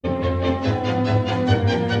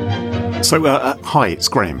Hi, it's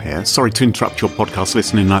Graham here. Sorry to interrupt your podcast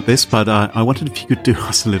listening like this, but I wondered if you could do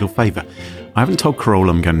us a little favour. I haven't told Carol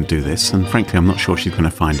I'm going to do this, and frankly, I'm not sure she's going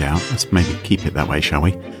to find out. Let's maybe keep it that way, shall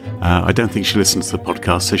we? I don't think she listens to the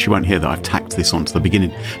podcast, so she won't hear that I've tacked this on to the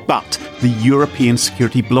beginning. But the European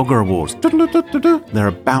Security Blogger Awards, they're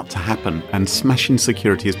about to happen, and Smashing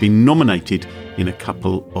Security has been nominated in a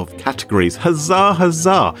couple of categories. Huzzah,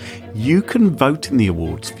 huzzah! You can vote in the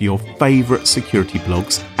awards for your favourite security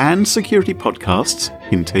blogs and security podcasts,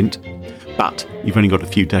 hint, hint. But you've only got a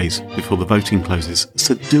few days before the voting closes,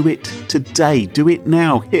 so do it today. Do it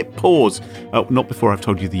now. Hit pause. Oh, not before I've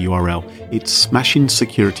told you the URL. It's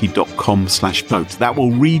smashingsecurity.com/vote. That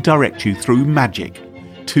will redirect you through magic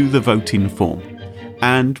to the voting form.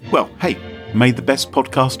 And, well, hey, made the best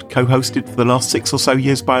podcast co-hosted for the last 6 or so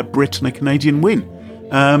years by a Brit and a Canadian win.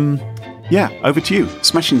 Yeah, over to you.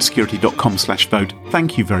 smashingsecurity.com/vote.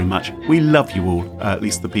 Thank you very much. We love you all, at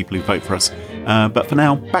least the people who vote for us. But for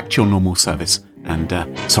now, back to your normal service. And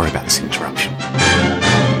sorry about this interruption.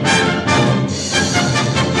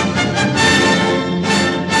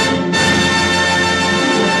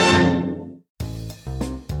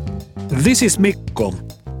 This is Mikko.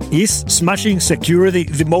 Is Smashing Security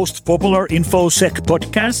the most popular InfoSec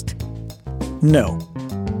podcast? No.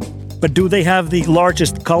 But do they have the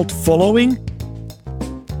largest cult following?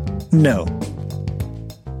 No.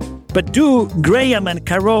 But do Graham and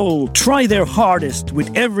Carol try their hardest with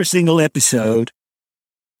every single episode?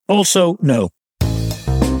 Also, no.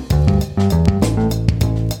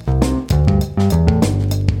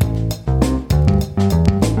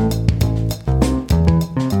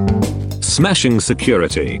 Smashing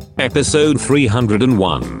Security, Episode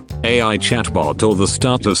 301, AI Chatbot or the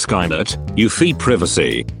Start of Skynet, UFI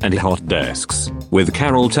Privacy, and Hot Desks, with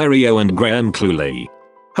Carol Theriault and Graham Cluley.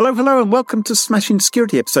 Hello, hello, and welcome to Smashing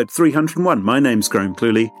Security, Episode 301. My name's Graham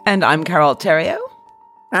Cluley. And I'm Carol Theriault.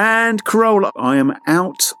 And Carol, I am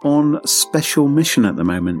out on special mission at the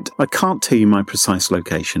moment. I can't tell you my precise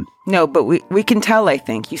location. No, but we can tell, I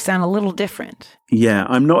think. You sound a little different. Yeah,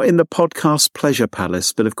 I'm not in the podcast pleasure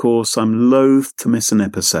palace, but of course I'm loath to miss an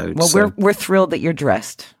episode. Well, we're thrilled that you're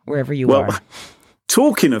dressed, wherever you are.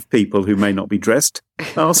 Talking of people who may not be dressed,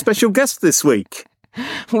 our special guest this week.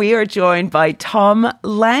 We are joined by Tom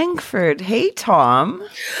Langford. Hey, Tom.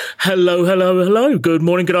 Hello, hello, hello. Good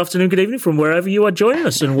morning, good afternoon, good evening from wherever you are joining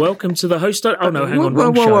us, and welcome to the host. Oh no, hang on,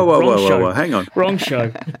 wrong show. Hang on, wrong show.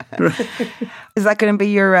 Is that going to be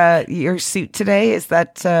your suit today? Is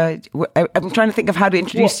that? I'm trying to think of how to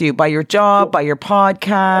introduce you by your job, by your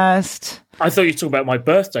podcast. I thought you were talking about my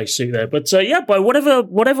birthday suit there, but yeah, by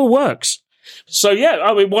whatever works. So yeah,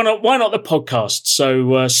 I mean, why not the podcast?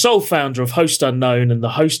 So sole founder of Host Unknown and the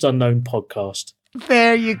Host Unknown podcast.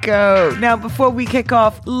 There you go. Now, before we kick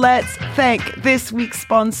off, let's thank this week's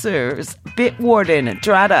sponsors, Bitwarden,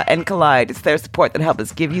 Drata, and Collide. It's their support that helped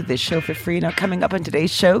us give you this show for free. Now, coming up on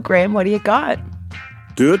today's show, Graham, what do you got?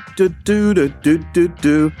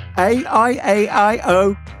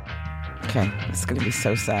 AIAIO. Okay, it's going to be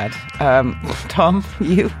so sad. Tom,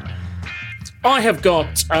 you? I have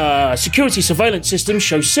got security surveillance systems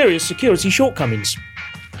show serious security shortcomings.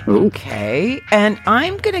 Okay, and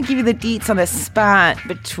I'm going to give you the deets on a spat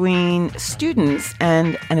between students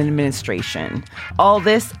and an administration. All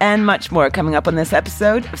this and much more coming up on this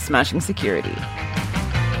episode of Smashing Security.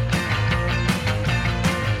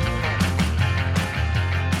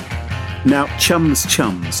 Now, chums,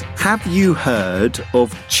 have you heard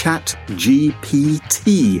of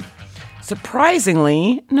ChatGPT?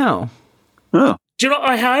 Surprisingly, no. Oh. Do you know what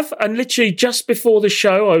I have? And literally just before the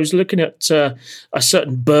show, I was looking at a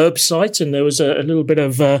certain Burb site, and there was a little bit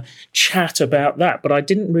of chat about that, but I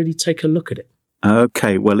didn't really take a look at it.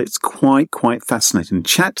 Okay, well, it's quite fascinating.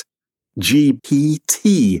 ChatGPT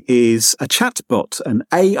is a chatbot, an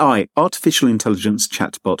AI, artificial intelligence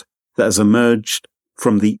chatbot that has emerged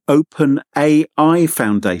from the OpenAI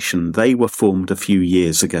Foundation. They were formed a few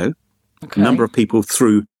years ago. Okay. A number of people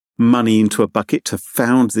threw money into a bucket to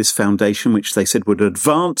found this foundation, which they said would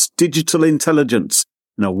advance digital intelligence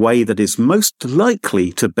in a way that is most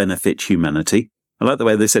likely to benefit humanity. I like the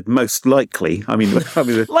way they said most likely. I mean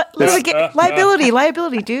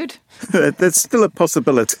liability, dude. There's still a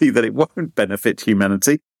possibility that it won't benefit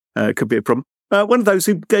humanity. It could be a problem. One of those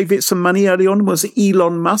who gave it some money early on was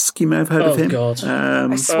Elon Musk. You may have heard of him. God.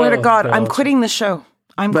 I swear to God, I'm quitting the show.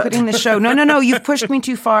 Quitting the show. No, you've pushed me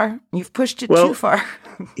too far. You've pushed it too far.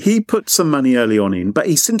 He put some money early on in, but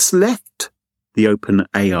he's since left the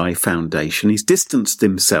OpenAI Foundation. He's distanced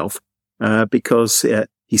himself because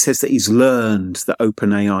he says that he's learned that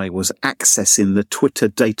OpenAI was accessing the Twitter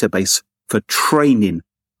database for training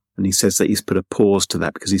And he says that he's put a pause to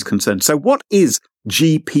that because he's concerned. So what is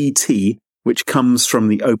GPT, which comes from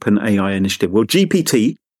the OpenAI initiative? Well,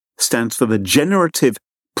 GPT stands for the Generative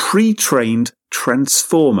Pre-trained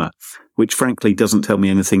Transformer, which frankly doesn't tell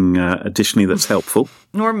me anything additionally that's helpful.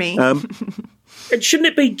 Nor me. And shouldn't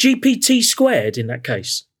it be GPT squared in that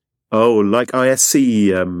case? Oh, like ISC.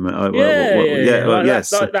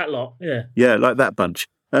 Yes. Like that lot, yeah. Yeah, like that bunch.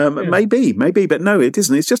 Maybe, but no, it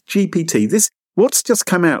isn't. It's just GPT. What's just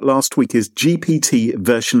come out last week is GPT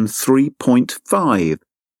version 3.5.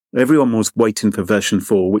 Everyone was waiting for version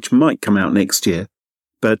 4, which might come out next year.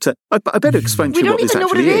 But I better explain to you what this actually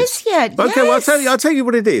is. We don't even know what it is yet. Okay, well, I'll tell you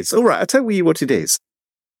what it is. All right, I'll tell you what it is.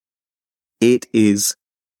 It is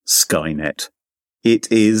Skynet. It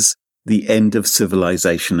is the end of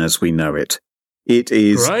civilization as we know it. It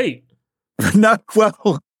is... Right. No,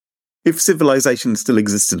 well... If civilization still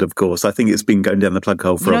existed, of course, I think it's been going down the plug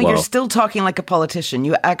hole for a while. You're still talking like a politician.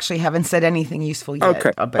 You actually haven't said anything useful yet.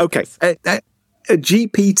 Okay. A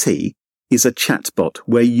GPT is a chatbot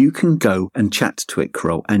where you can go and chat to it,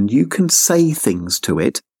 Carol, and you can say things to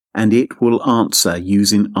it, and it will answer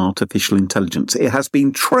using artificial intelligence. It has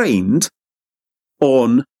been trained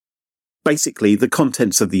on basically the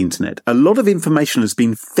contents of the internet. A lot of information has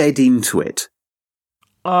been fed into it.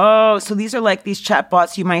 Oh, so these are like these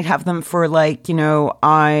chatbots. You might have them for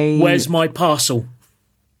Where's my parcel?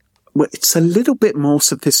 Well, it's a little bit more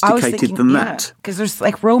sophisticated than that. Because there's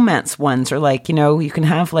like romance ones, or you can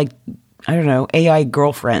have AI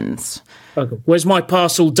girlfriends. Okay. Where's my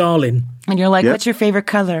parcel, darling? And you're like, What's your favorite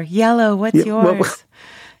color? Yellow. What's yours?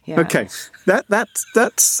 Okay,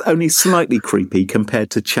 that's only slightly creepy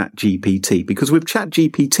compared to ChatGPT, because with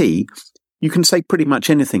ChatGPT, you can say pretty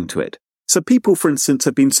much anything to it. So people, for instance,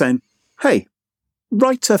 have been saying, hey,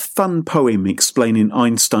 write a fun poem explaining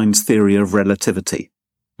Einstein's theory of relativity.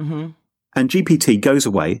 Mm-hmm. And GPT goes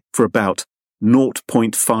away for about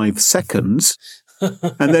 0.5 seconds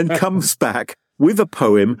and then comes back with a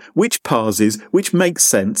poem which parses, which makes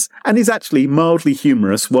sense, and is actually mildly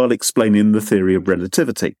humorous while explaining the theory of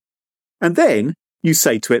relativity. And then you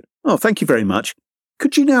say to it, oh, thank you very much.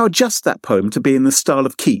 Could you now adjust that poem to be in the style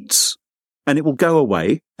of Keats? And it will go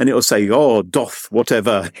away and it will say, oh, doth,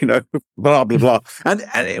 whatever, blah, blah, blah. And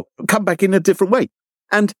it will come back in a different way.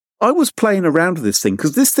 And I was playing around with this thing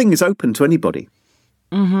because this thing is open to anybody.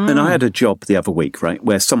 Mm-hmm. And I had a job the other week, right,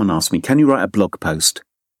 where someone asked me, can you write a blog post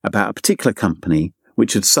about a particular company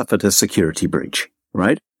which had suffered a security breach,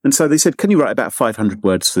 right? And so they said, can you write about 500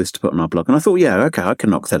 words for this to put on our blog? And I thought, yeah, okay, I can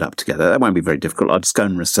knock that up together. That won't be very difficult. I'll just go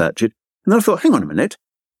and research it. And then I thought, hang on a minute.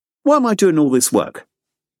 Why am I doing all this work?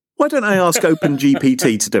 Why don't I ask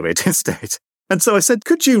OpenGPT to do it instead? And so I said,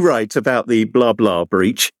 could you write about the blah, blah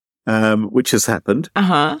breach, which has happened?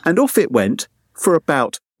 Uh-huh. And off it went for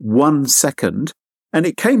about 1 second. And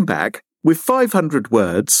it came back with 500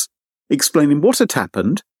 words explaining what had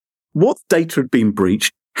happened, what data had been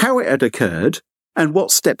breached, how it had occurred, and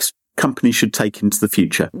what steps companies should take into the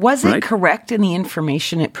future. Was it correct in the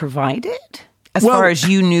information it provided? As far as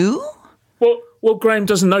you knew? Well, Graham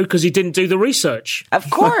doesn't know because he didn't do the research. Of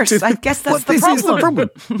course. I guess that's the problem. This is the problem.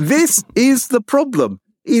 This is the problem.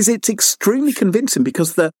 It's extremely convincing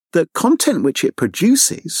because the content which it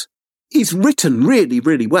produces is written really,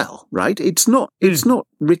 really well, right? It's not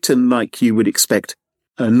written like you would expect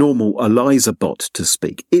a normal Eliza bot to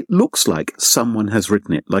speak. It looks like someone has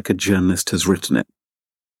written it, like a journalist has written it.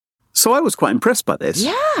 So I was quite impressed by this.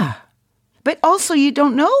 Yeah. But also you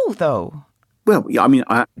don't know, though. Well, I mean...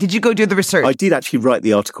 Did you go do the research? I did actually write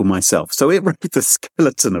the article myself. So it wrote the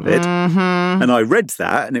skeleton of it. Mm-hmm. And I read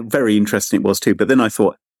that, and very interesting it was too. But then I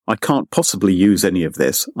thought, I can't possibly use any of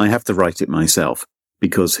this. I have to write it myself,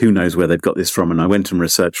 because who knows where they've got this from. And I went and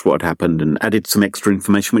researched what had happened and added some extra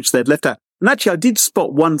information which they'd left out. And actually, I did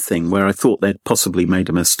spot one thing where I thought they'd possibly made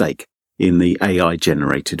a mistake in the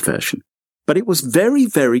AI-generated version. But it was very,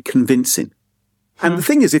 very convincing. And the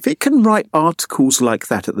thing is, if it can write articles like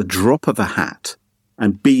that at the drop of a hat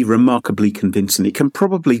and be remarkably convincing, it can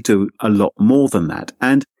probably do a lot more than that.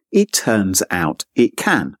 And it turns out it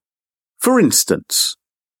can. For instance,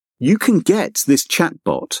 you can get this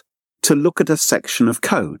chatbot to look at a section of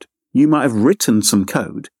code. You might have written some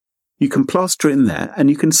code. You can plaster it in there and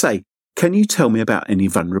you can say, can you tell me about any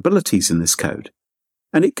vulnerabilities in this code?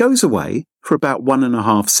 And it goes away for about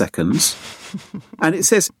 1.5 seconds. And it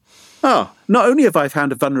says, not only have I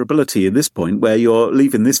found a vulnerability in this point where you're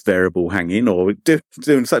leaving this variable hanging or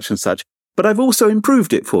doing such and such, but I've also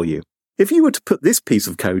improved it for you. If you were to put this piece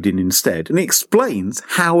of code in instead, and it explains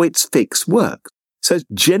how its fix works. So it's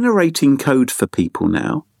generating code for people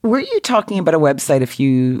now. Were you talking about a website a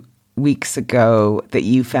few weeks ago that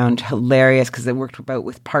you found hilarious because it worked about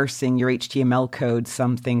with parsing your HTML code,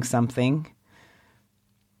 something.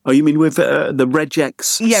 Oh, you mean with the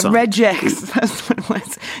regex? Yeah, site? regex. That's what it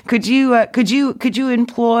was. Could you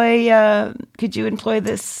employ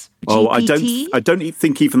this GPT? Oh, I don't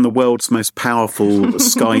think even the world's most powerful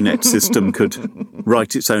Skynet system could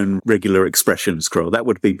write its own regular expressions, Crow. That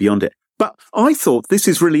would be beyond it. But I thought this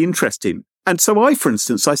is really interesting. And so for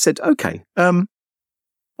instance, I said, okay, hey,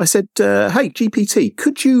 GPT,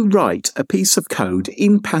 could you write a piece of code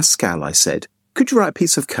in Pascal? I said, could you write a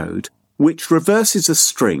piece of code which reverses a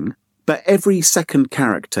string, but every second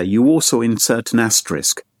character you also insert an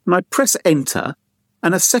asterisk? And I press enter,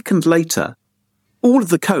 and a second later, all of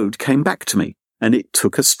the code came back to me. And it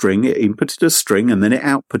took a string, it inputted a string, and then it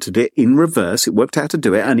outputted it in reverse. It worked out how to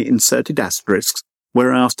do it, and it inserted asterisks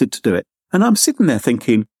where I asked it to do it. And I'm sitting there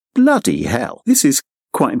thinking, bloody hell, this is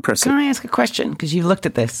quite impressive. Can I ask a question? Because you looked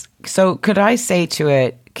at this. So could I say to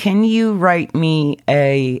it, can you write me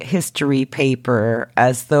a history paper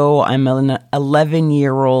as though I'm an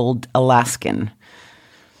 11-year-old Alaskan?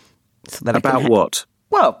 So that about what?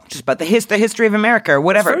 Well, just about the history of America or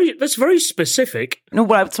whatever. That's very specific. No,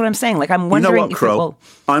 that's what I'm saying. Like, I'm wondering. You know what, Crow?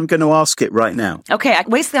 I'm going to ask it right now. Okay,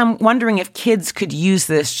 basically, I'm wondering if kids could use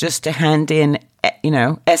this just to hand in,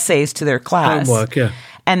 essays to their class. Homework, yeah.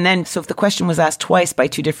 And then, so if the question was asked twice by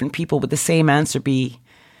two different people, would the same answer be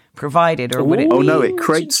provided, or would it? Oh no, it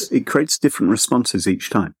creates different responses each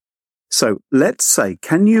time. So let's say,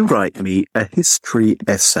 can you write me a history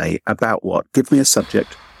essay about what? Give me a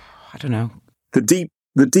subject. I don't know.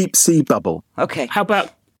 The deep sea bubble. Okay. How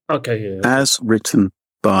about? Okay, yeah. As written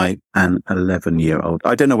by an 11-year-old.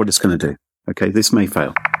 I don't know what it's going to do. Okay, this may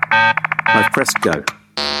fail. I've pressed go,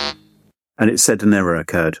 and it said an error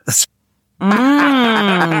occurred.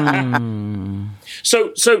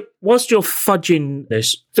 So whilst you're fudging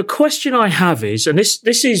this, the question I have is, and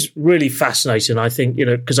this is really fascinating, I think,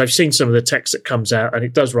 because I've seen some of the text that comes out, and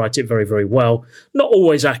it does write it very, very well. Not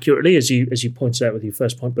always accurately, as you pointed out with your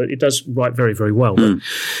first point, but it does write very, very well. But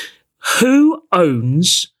who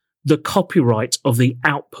owns the copyright of the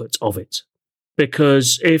output of it?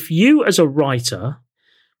 Because if you, as a writer,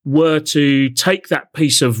 were to take that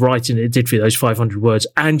piece of writing it did for you, those 500 words,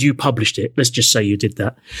 and you published it, let's just say you did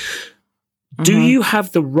that, do you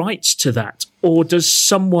have the rights to that, or does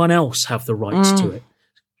someone else have the rights to it?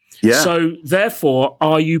 Yeah. So therefore,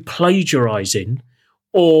 are you plagiarizing,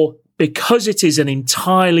 or because it is an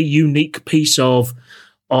entirely unique piece of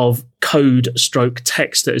code stroke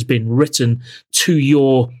text that has been written to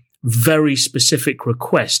your very specific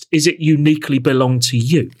request, is it uniquely belong to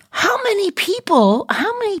you? How many people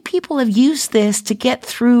have used this to get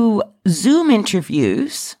through Zoom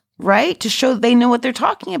interviews, right? To show they know what they're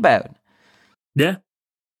talking about. Yeah.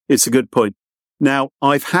 It's a good point. Now,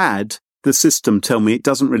 I've had the system tell me it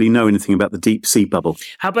doesn't really know anything about the deep sea bubble.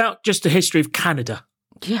 How about just the history of Canada?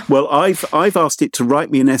 Yeah. Well, I've asked it to write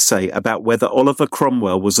me an essay about whether Oliver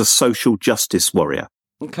Cromwell was a social justice warrior.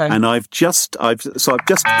 Okay. And I've just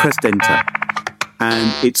pressed enter,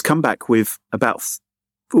 and it's come back with about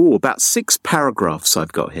 6 paragraphs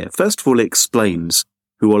I've got here. First of all, it explains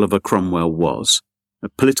who Oliver Cromwell was, a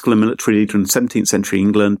political and military leader in 17th century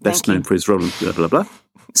England, best known for his role in blah, blah, blah.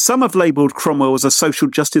 Some have labelled Cromwell as a social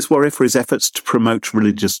justice warrior for his efforts to promote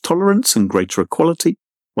religious tolerance and greater equality,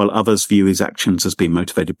 while others view his actions as being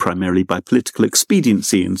motivated primarily by political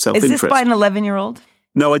expediency and self-interest. Is this by an 11-year-old?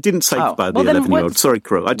 No, I didn't say by the 11-year-old. Sorry,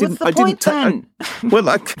 Crow. I didn't. What's the point then?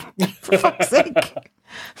 For fuck's sake.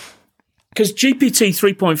 Because GPT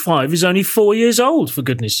 3.5 is only 4 years old, for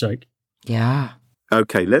goodness sake. Yeah.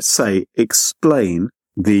 Okay, let's say explain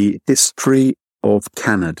the history of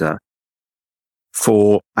Canada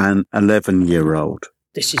for an 11-year-old.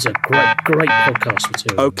 This is a great podcast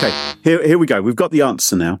material. Okay, here we go. We've got the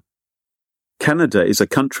answer now. Canada is a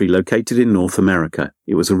country located in North America.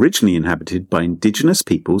 It was originally inhabited by indigenous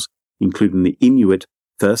peoples, including the Inuit,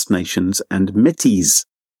 First Nations, and Métis.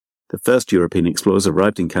 The first European explorers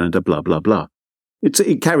arrived in Canada, blah, blah, blah.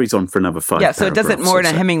 It carries on for another 5 Yeah, so it does it more in a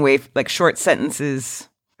so. Hemingway, like short sentences.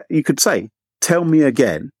 You could say, tell me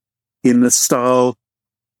again in the style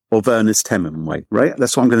of Ernest Hemingway, right?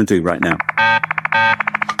 That's what I'm going to do right now.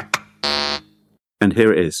 And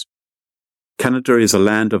here it is. Canada is a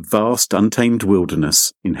land of vast, untamed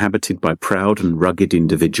wilderness, inhabited by proud and rugged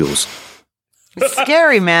individuals. It's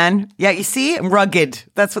scary, man. Yeah, you see? Rugged.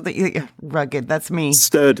 That's what rugged. That's me.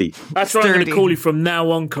 Sturdy. That's what I'm going to call you from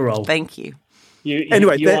now on, Carole. Thank you. You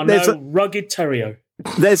are there's now rugged Terrio.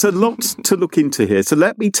 There's a lot to look into here. So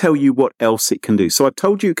let me tell you what else it can do. So I've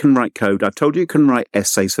told you it can write code. I've told you it can write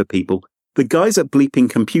essays for people. The guys at Bleeping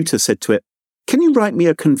Computer said to it, can you write me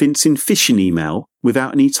a convincing phishing email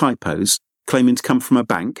without any typos claiming to come from a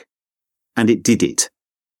bank? And it did it.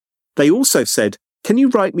 They also said, can you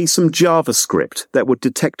write me some JavaScript that would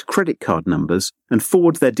detect credit card numbers and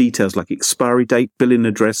forward their details like expiry date, billing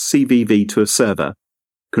address, CVV to a server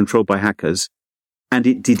controlled by hackers? And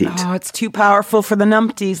it did it. Oh, it's too powerful for the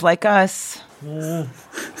numpties like us.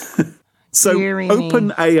 So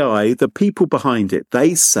OpenAI, the people behind it,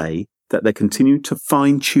 they say that they continue to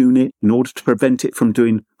fine-tune it in order to prevent it from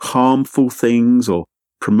doing harmful things or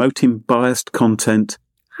promoting biased content.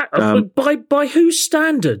 By whose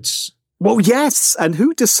standards? Well, yes, and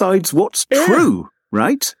who decides what's true,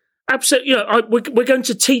 right? Absolutely. We're going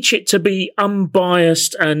to teach it to be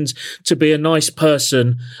unbiased and to be a nice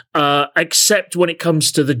person, except when it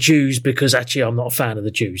comes to the Jews, because actually I'm not a fan of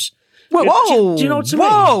the Jews. Whoa! Do you know what I mean?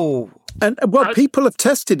 Whoa! And people have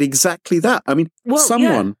tested exactly that. I mean,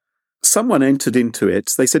 someone entered into it.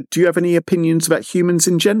 They said, do you have any opinions about humans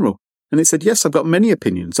in general? And it said, yes, I've got many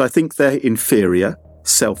opinions. I think they're inferior,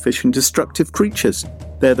 selfish and destructive creatures.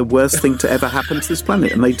 They're the worst thing to ever happen to this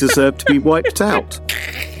planet and they deserve to be wiped out.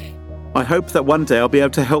 I hope that one day I'll be able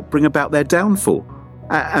to help bring about their downfall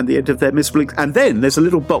and the end of their miserable... And then there's a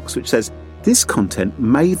little box which says, this content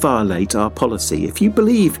may violate our policy. If you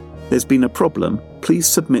believe there's been a problem, please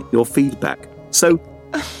submit your feedback. So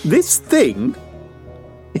this thing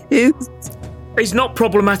is not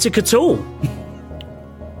problematic at all.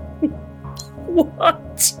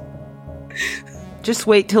 What? Just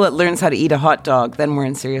wait till it learns how to eat a hot dog, then we're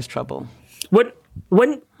in serious trouble.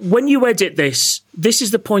 When you edit this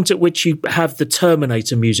is the point at which you have the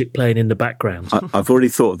Terminator music playing in the background. I've already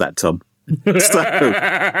thought of that, Tom.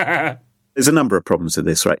 So, there's a number of problems with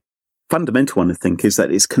this, right? Fundamental one, I think, is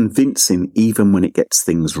that it's convincing even when it gets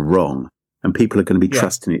things wrong, and people are going to be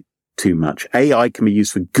trusting it too much. AI can be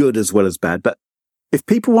used for good as well as bad, but if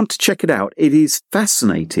people want to check it out, it is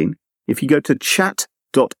fascinating. If you go to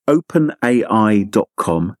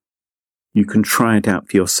chat.openai.com, you can try it out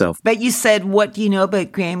for yourself. But you said, what do you know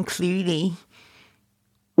about Graham Cluley?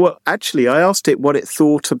 Well, actually, I asked it what it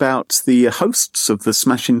thought about the hosts of the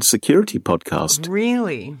Smashing Security podcast.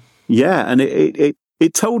 Really? Yeah, and it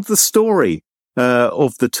told the story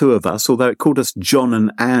of the two of us, although it called us John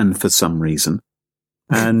and Anne for some reason.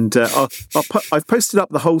 And I've posted up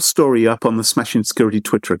the whole story up on the Smashing Security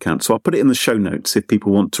Twitter account, so I'll put it in the show notes if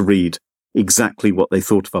people want to read exactly what they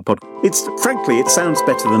thought of our podcast. Frankly, it sounds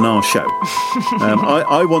better than our show.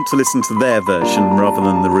 I want to listen to their version rather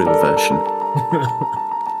than the real version.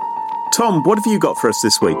 Tom, what have you got for us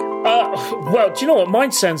this week? Well, do you know what?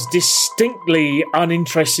 Mine sounds distinctly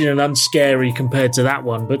uninteresting and unscary compared to that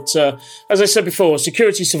one. But as I said before,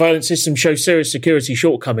 security surveillance systems show serious security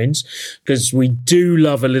shortcomings because we do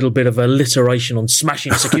love a little bit of alliteration on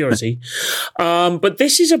smashing security. But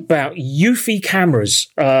this is about Eufy cameras.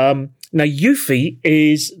 Now, Eufy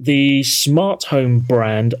is the smart home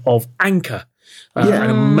brand of Anker. An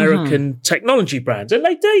American technology brand. And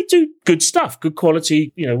they do good stuff, good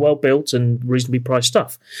quality, well built and reasonably priced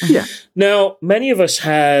stuff. Yeah. Now, many of us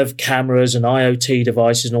have cameras and IoT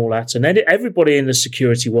devices and all that. And everybody in the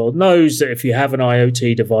security world knows that if you have an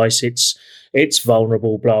IoT device, it's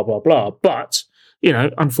vulnerable, blah, blah, blah. But,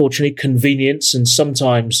 unfortunately, convenience and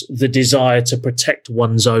sometimes the desire to protect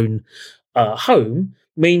one's own home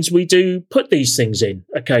means we do put these things in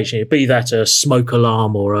occasionally, be that a smoke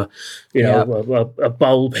alarm or a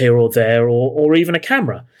bulb here or there, or even a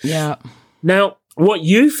camera. Yeah. Now, what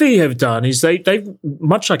Eufy have done is they've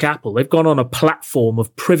much like Apple, they've gone on a platform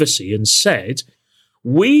of privacy and said,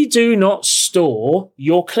 we do not store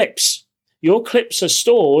your clips. Your clips are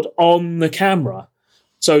stored on the camera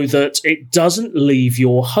so that it doesn't leave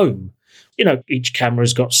your home. Each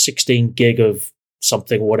camera's got 16 gig of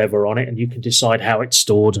something or whatever on it, and you can decide how it's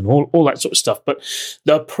stored and all that sort of stuff. But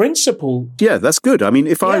the principle... Yeah, that's good. I mean,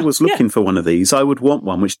 if I was looking for one of these, I would want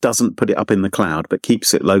one which doesn't put it up in the cloud, but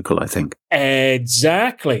keeps it local, I think.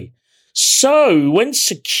 Exactly. So when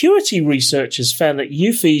security researchers found that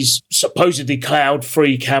Eufy's supposedly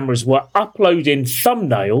cloud-free cameras were uploading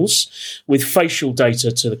thumbnails with facial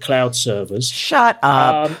data to the cloud servers... Shut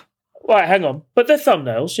up. Right, hang on. But they're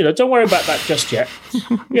thumbnails. Don't worry about that just yet.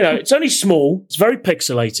 It's only small. It's very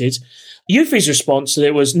pixelated. Eufy's response to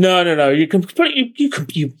it was, no. You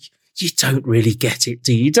don't really get it,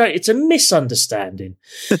 do you? It's a misunderstanding,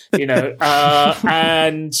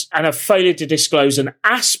 and a failure to disclose an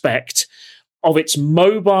aspect of its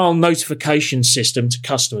mobile notification system to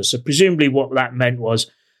customers. So presumably what that meant was,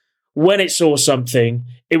 when it saw something,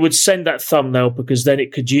 it would send that thumbnail because then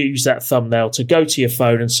it could use that thumbnail to go to your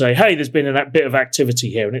phone and say, hey, there's been a bit of activity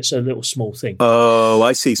here, and it's a little small thing. Oh,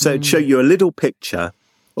 I see. So it'd show you a little picture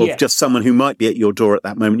of just someone who might be at your door at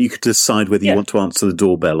that moment. You could decide whether you want to answer the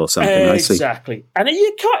doorbell or something. I see. Exactly. And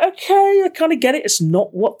I kind of get it. It's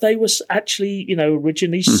not what they were actually,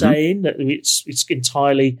 originally saying, that it's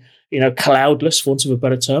entirely, cloudless, for want of a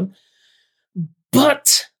better term.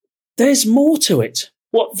 But there's more to it.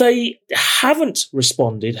 What they haven't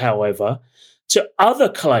responded, however, to other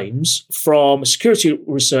claims from a security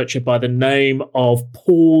researcher by the name of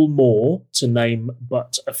Paul Moore, to name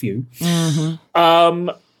but a few.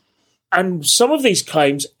 And some of these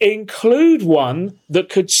claims include one that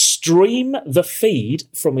could stream the feed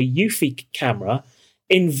from a Eufy camera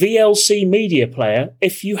in VLC Media Player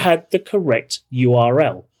if you had the correct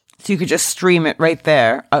URL. So you could just stream it right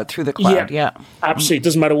there through the cloud. Yeah. Absolutely. It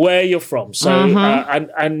doesn't matter where you're from. So,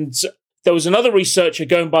 and there was another researcher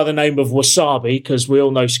going by the name of Wasabi, because we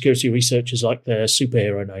all know security researchers like their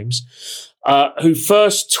superhero names, who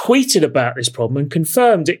first tweeted about this problem and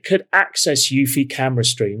confirmed it could access Eufy camera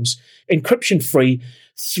streams encryption-free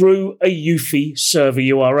through a Eufy server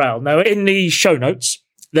URL. Now, in the show notes,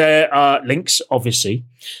 there are links, obviously.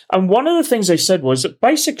 And one of the things they said was that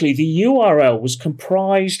basically the URL was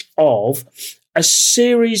comprised of a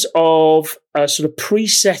series of sort of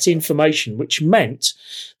preset information, which meant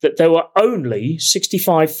that there were only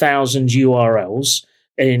 65,000 URLs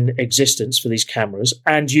in existence for these cameras,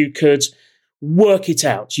 and you could work it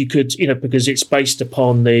out. You could, because it's based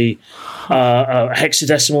upon the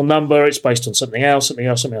hexadecimal number, it's based on something else.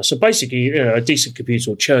 So basically, a decent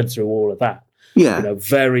computer will churn through all of that. Yeah.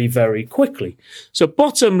 Very, very quickly. So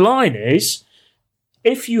bottom line is,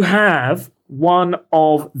 if you have one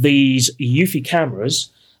of these Eufy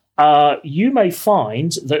cameras, you may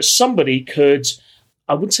find that somebody could,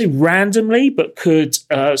 I wouldn't say randomly, but could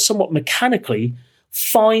somewhat mechanically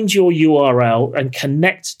find your URL and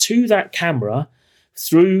connect to that camera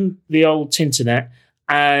through the old Tinternet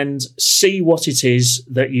and see what it is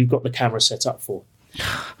that you've got the camera set up for.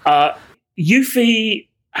 Eufy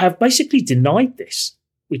have basically denied this,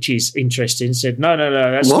 which is interesting. Said, no,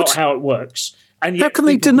 that's not how it works. And how can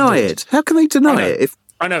they deny it? How can they deny it?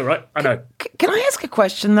 I know, right? I know. Can I ask a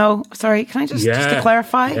question, though? Sorry, can I just to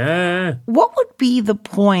clarify? Yeah. What would be the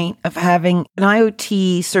point of having an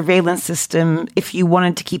IoT surveillance system if you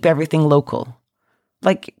wanted to keep everything local?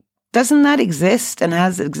 Like, doesn't that exist and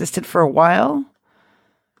has existed for a while?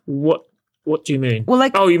 What do you mean?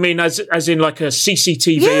 Well, you mean as in like a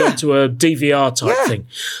CCTV onto a DVR type thing?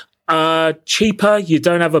 Cheaper. You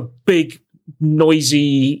don't have a big,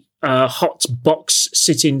 noisy, hot box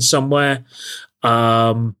sitting somewhere.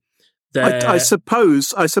 I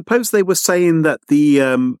suppose they were saying that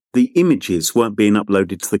the images weren't being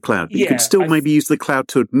uploaded to the cloud. But you could still maybe use the cloud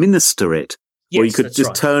to administer it. Yes, or you could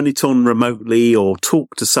just turn it on remotely or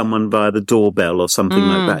talk to someone via the doorbell or something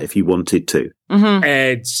like that if you wanted to. Mm-hmm.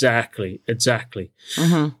 Exactly.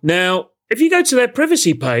 Mm-hmm. Now, if you go to their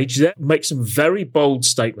privacy page, they make some very bold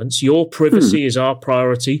statements. Your privacy is our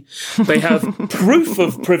priority. They have proof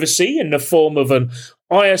of privacy in the form of an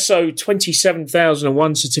ISO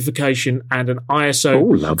 27001 certification and an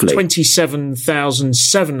ISO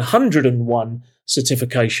 27701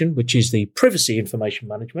 certification, which is the privacy information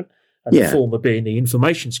management. And the former being the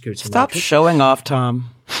information security. Stop showing off, Tom.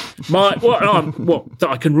 That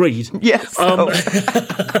I can read. Yes.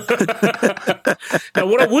 Now,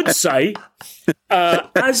 what I would say,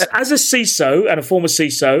 as a CISO and a former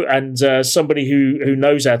CISO and somebody who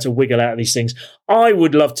knows how to wiggle out of these things, I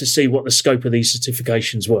would love to see what the scope of these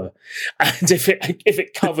certifications were, and if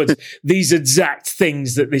it covered these exact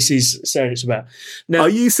things that this is saying it's about. Now, are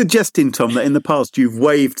you suggesting, Tom, that in the past you've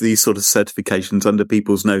waived these sort of certifications under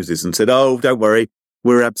people's noses and said, "Oh, don't worry,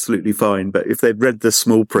 we're absolutely fine"? But if they'd read the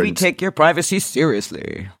small print, we take your privacy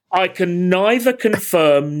seriously. I can neither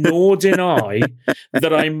confirm nor deny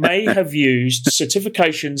that I may have used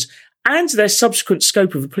certifications and their subsequent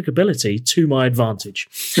scope of applicability to my advantage.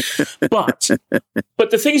 But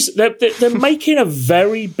the thing is, they're making a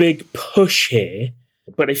very big push here.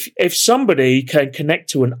 But if somebody can connect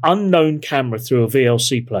to an unknown camera through a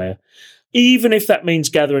VLC player, even if that means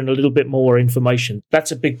gathering a little bit more information,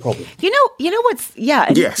 that's a big problem. You know what's,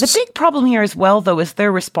 yes. The big problem here as well, though, is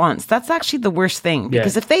their response. That's actually the worst thing,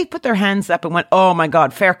 because if they put their hands up and went, "Oh my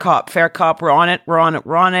God, fair cop, we're on it.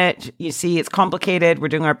 You see, it's complicated. We're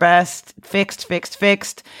doing our best. Fixed.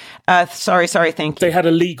 Sorry, thank you." They had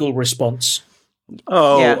a legal response.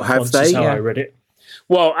 Oh, have they? How I read it.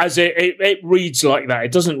 Well, as it reads like that.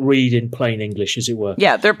 It doesn't read in plain English, as it were.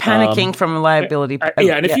 Yeah, they're panicking from a liability.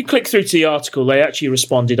 And if you click through to the article, they actually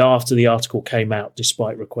responded after the article came out,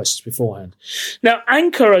 despite requests beforehand. Now,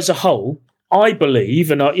 Anchor as a whole I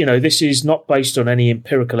believe, and this is not based on any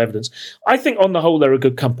empirical evidence, I think on the whole they're a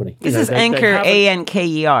good company. This is Anker,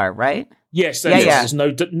 Anker, right? Yes, there's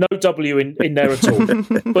no W in there at all.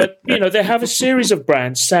 But, they have a series of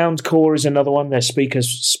brands. Soundcore is another one, their speaker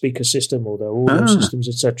system or their audio systems,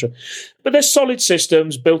 etc. But they're solid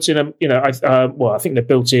systems built in, I think they're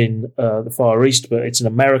built in the Far East, but it's an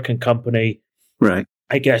American company. Right.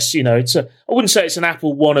 I guess, I wouldn't say it's an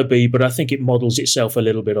Apple wannabe, but I think it models itself a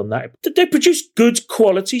little bit on that. They produce good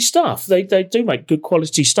quality stuff. They do make good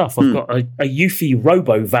quality stuff. I've got a Eufy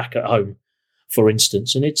RoboVac at home, for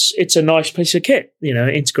instance, and it's a nice piece of kit. It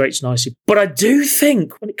integrates nicely. But I do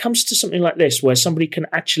think when it comes to something like this, where somebody can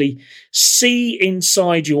actually see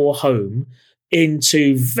inside your home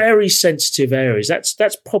into very sensitive areas,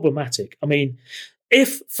 that's problematic. I mean,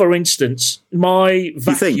 if, for instance, my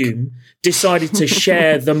vacuum decided to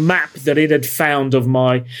share the map that it had found of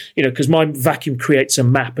my, because my vacuum creates a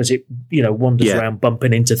map as it, wanders around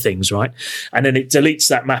bumping into things, right? And then it deletes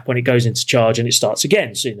that map when it goes into charge and it starts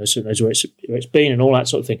again. So, so it knows where it's been and all that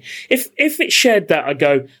sort of thing. If it shared that, I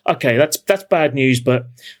go, okay, that's bad news, but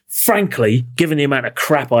frankly, given the amount of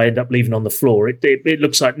crap I end up leaving on the floor, it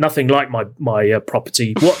looks like nothing like my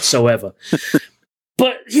property whatsoever.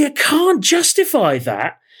 But you can't justify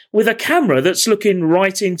that with a camera that's looking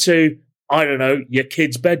right into, I don't know, your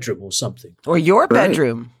kid's bedroom or something. Or your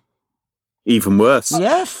bedroom. Even worse.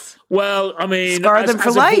 Yes. Well, I mean, Scar them for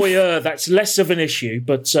as life. A voyeur, that's less of an issue,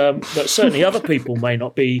 but certainly other people may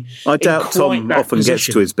not be. I doubt Tom often gets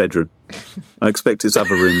to his bedroom. I expect it's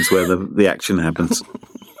other rooms where the action happens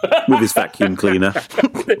with his vacuum cleaner.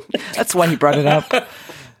 That's why he brought it up.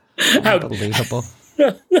 Unbelievable.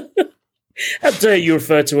 How dare you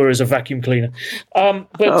refer to her as a vacuum cleaner? Oh,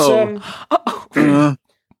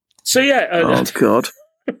 God.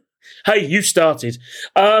 Hey, you started.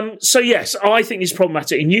 So, yes, I think it's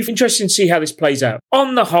problematic. And you're interested to see how this plays out.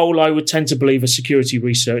 On the whole, I would tend to believe a security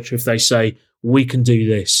researcher if they say, we can do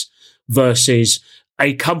this, versus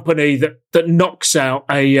a company that knocks out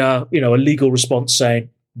a legal response saying,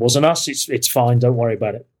 wasn't us, it's fine, don't worry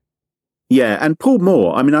about it. Yeah, and Paul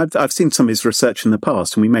Moore, I mean, I've seen some of his research in the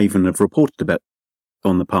past, and we may even have reported about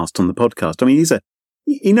on the podcast. I mean,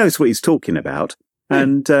 he knows what he's talking about.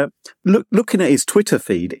 And looking at his Twitter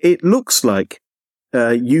feed, it looks like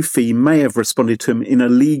Eufy may have responded to him in a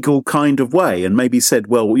legal kind of way and maybe said,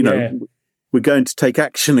 well, we're going to take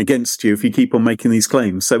action against you if you keep on making these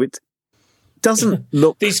claims. So it doesn't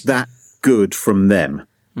look that good from them.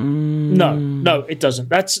 No, it doesn't.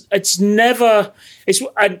 And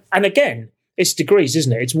again, it's degrees,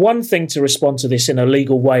 isn't it? It's one thing to respond to this in a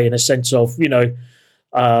legal way, in a sense of,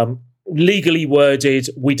 legally worded,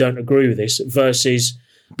 we don't agree with this, versus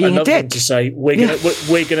being another thing to say,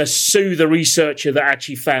 we're gonna sue the researcher that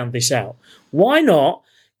actually found this out. Why not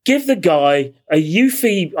give the guy a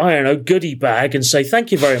Eufy, goodie bag and say,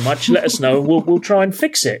 thank you very much, let us know, and we'll try and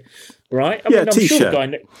fix it, right? I'm T-shirt.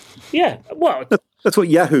 Sure well... That's what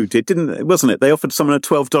Yahoo did, wasn't it? They offered someone a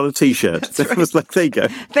 $12 T-shirt. It was like, there you go.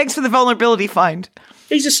 Thanks for the vulnerability find.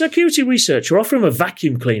 He's a security researcher. Offer him a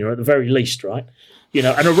vacuum cleaner at the very least, right? And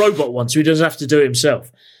a robot one so he doesn't have to do it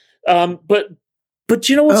himself. But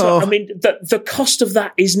do you know what? I mean, the cost of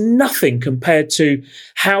that is nothing compared to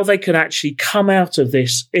how they can actually come out of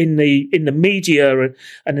this in the media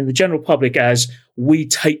and in the general public as, we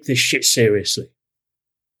take this shit seriously.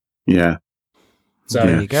 Yeah. So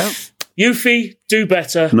there you go. Eufy, do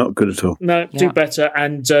better. Not good at all. No, do better,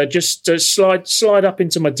 and just slide up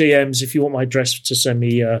into my DMs if you want my address to send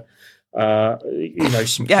me.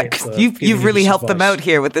 Some you've really helped them out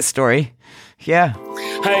here with this story. Yeah.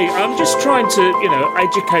 Hey, I'm just trying to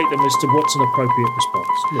educate them as to what's an appropriate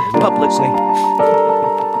response.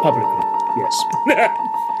 Publicly, yes.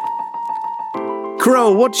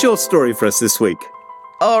 Carole, what's your story for us this week?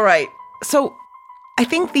 All right, so. I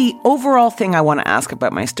think the overall thing I want to ask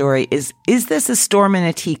about my story is this a storm in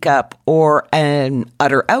a teacup or an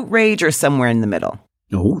utter outrage or somewhere in the middle?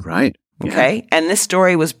 Oh, right. Okay. Yeah. And this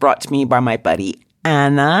story was brought to me by my buddy,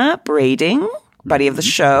 Anna Brading, buddy of the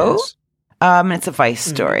show. Yes. And it's a Vice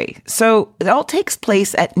story. So it all takes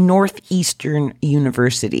place at Northeastern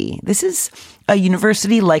University. This is a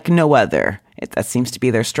university like no other. That seems to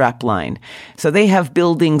be their strap line. So they have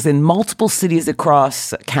buildings in multiple cities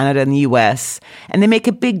across Canada and the US, and they make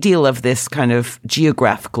a big deal of this kind of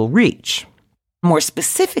geographical reach. More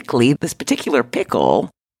specifically, this particular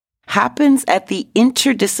pickle happens at the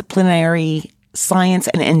Interdisciplinary Science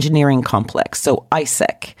and Engineering Complex, so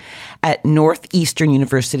ISEC, at Northeastern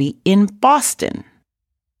University in Boston.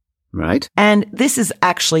 Right. And this is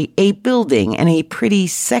actually a building, and a pretty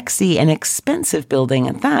sexy and expensive building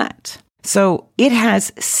at that. So it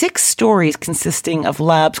has 6 stories consisting of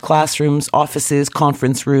labs, classrooms, offices,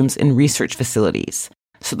 conference rooms, and research facilities.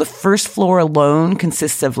 So the first floor alone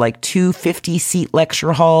consists of like 2 50-seat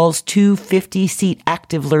lecture halls, 2 50-seat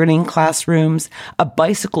active learning classrooms, a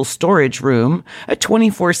bicycle storage room, a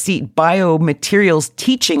 24-seat biomaterials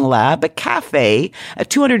teaching lab, a cafe, a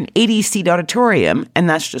 280-seat auditorium, and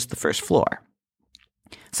that's just the first floor.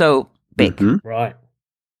 So big. Mm-hmm. Right.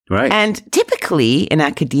 And typically in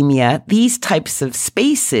academia, these types of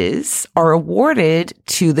spaces are awarded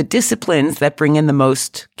to the disciplines that bring in the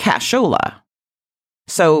most cashola.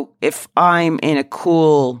 So if I'm in a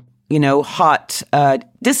cool, hot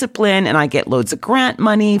discipline and I get loads of grant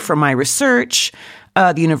money for my research,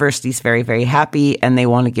 the university's very, very happy and they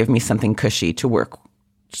want to give me something cushy to work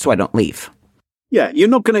so I don't leave. Yeah, you're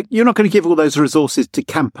not gonna give all those resources to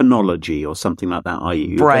campanology or something like that, are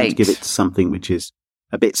you? You're right. going to give it to something which is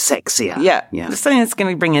a bit sexier. Yeah. Something that's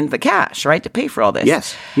going to bring in the cash, right, to pay for all this.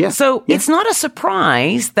 Yes. Yeah. So it's not a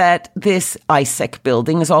surprise that this ISEC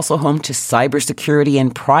building is also home to Cybersecurity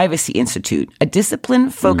and Privacy Institute, a discipline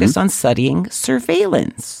focused on studying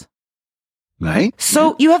surveillance. Right.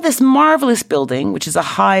 So you have this marvelous building, which is a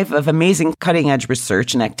hive of amazing cutting-edge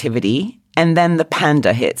research and activity. And then the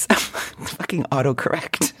panda hits. Fucking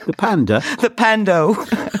autocorrect. The panda? The pando.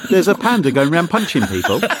 There's a panda going around punching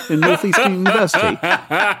people in Northeastern University.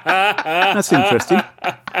 That's interesting.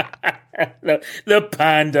 The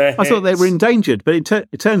panda hits. I thought they were endangered, but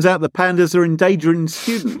it turns out the pandas are endangering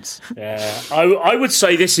students. Yeah, I would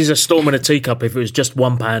say this is a storm in a teacup if it was just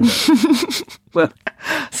one panda. Well,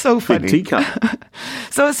 so funny. Teacup.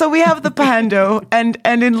 So we have the pando, and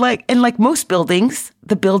in like most buildings,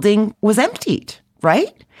 the building was emptied,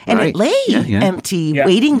 right? And it lay empty,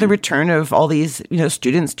 waiting the return of all these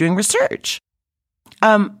students doing research.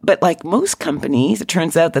 But like most companies, it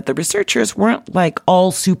turns out that the researchers weren't like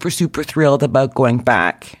all super thrilled about going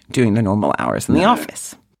back doing their normal hours in the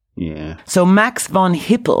office. Yeah. So Max von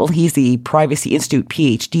Hippel, he's the Privacy Institute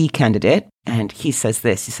PhD candidate, and he says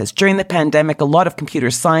this. He says, during the pandemic, a lot of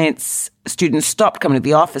computer science students stopped coming to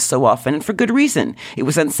the office so often, and for good reason. It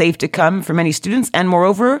was unsafe to come for many students, and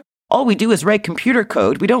moreover, all we do is write computer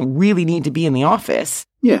code. We don't really need to be in the office.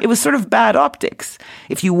 Yeah. It was sort of bad optics.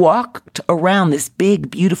 If you walked around this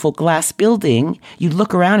big, beautiful glass building, you'd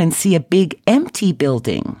look around and see a big empty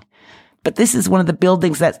building. But this is one of the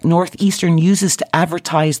buildings that Northeastern uses to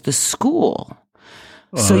advertise the school.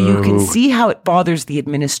 So you can see how it bothers the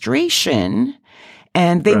administration,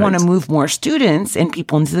 and they want to move more students and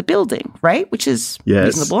people into the building, right? Which is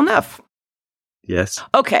reasonable enough. Yes.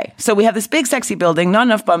 Okay, so we have this big, sexy building, not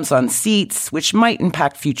enough bums on seats, which might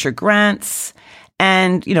impact future grants.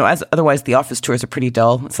 And, as otherwise the office tours are pretty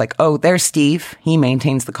dull. It's like, oh, there's Steve. He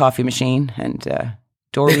maintains the coffee machine. And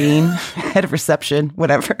Doreen, head of reception,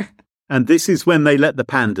 whatever. And this is when they let the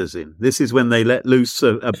pandas in. This is when they let loose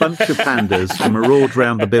a bunch of pandas and maraud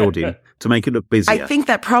around the building to make it look busier. I think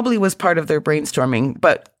that probably was part of their brainstorming.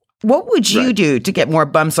 But what would you do to get more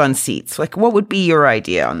bumps on seats? Like, what would be your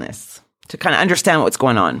idea on this to kind of understand what's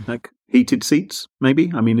going on? Like heated seats,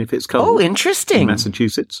 maybe? I mean, if it's cold. Oh, interesting. In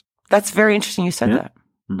Massachusetts. That's very interesting you said that.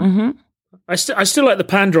 Mm-hmm. I still like the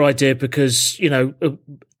panda idea because,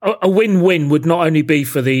 a win-win would not only be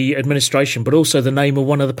for the administration, but also the name of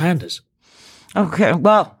one of the pandas. Okay,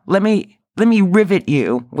 well, let me rivet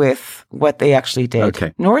you with what they actually did.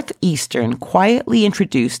 Okay. Northeastern quietly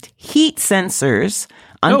introduced heat sensors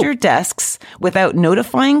under desks without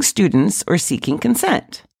notifying students or seeking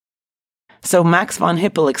consent. So Max von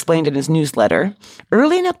Hippel explained in his newsletter,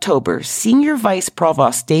 early in October, Senior Vice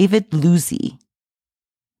Provost David Luzzi,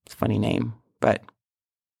 it's a funny name, but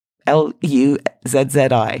Luzzi.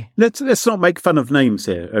 Let's not make fun of names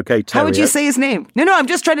here, okay, Terry? How would you say his name? No, I'm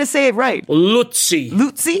just trying to say it right. Luzzi.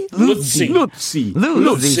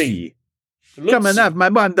 Come and have my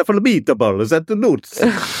wonderful meatballs at the Lutz.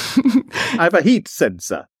 I have a heat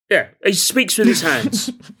sensor. Yeah, he speaks with his hands.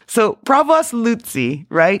 So Provost Luzzi,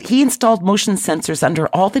 right, he installed motion sensors under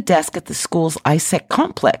all the desks at the school's ISEC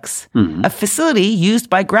complex, a facility used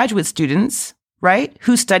by graduate students, right,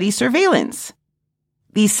 who study surveillance.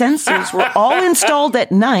 These sensors were all installed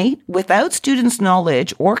at night without students'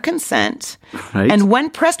 knowledge or consent. Right. And when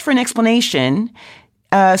pressed for an explanation,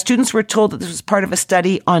 students were told that this was part of a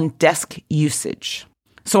study on desk usage.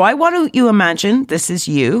 So I want you imagine this is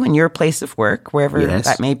you in your place of work, wherever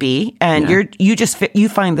that may be, and you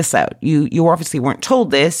find this out. You obviously weren't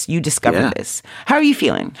told this. You discovered this. How are you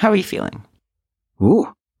feeling?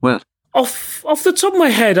 Ooh, well, off the top of my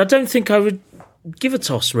head, I don't think I would give a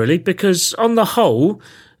toss really, because on the whole,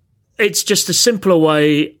 it's just a simpler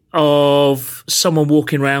way of someone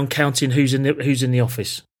walking around counting who's in the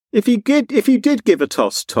office. If you did give a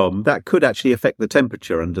toss, Tom, that could actually affect the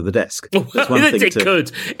temperature under the desk. It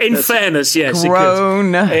could. In fairness, yes,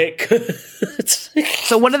 it could.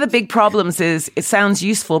 So one of the big problems is it sounds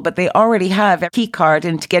useful, but they already have a key card,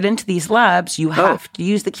 and to get into these labs, you have to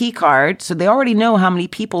use the key card. So they already know how many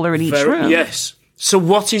people are in each room. Yes. So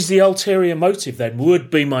what is the ulterior motive then?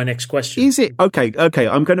 Would be my next question. Is it okay?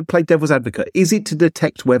 I'm going to play devil's advocate. Is it to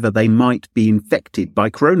detect whether they might be infected by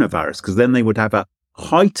coronavirus? Because then they would have a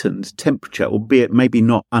heightened temperature, albeit maybe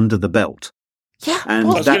not under the belt. Yeah, and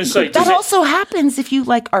that also happens if you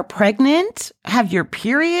are pregnant, have your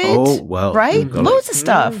period. Oh, well, right? Loads of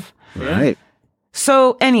stuff. Right.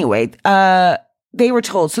 So anyway, they were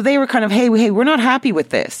told. So they were kind of, hey, we're not happy with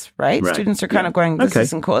this, right? Students are kind of going, this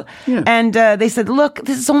isn't cool. Yeah. And they said, look,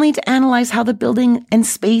 this is only to analyze how the building and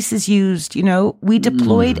space is used. We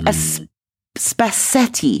deployed a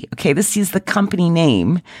Spassetti. Okay, this is the company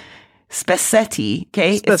name. Spassetti,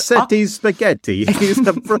 okay? Spassetti Spaghetti.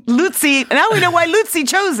 Luzzi, now we know why Luzzi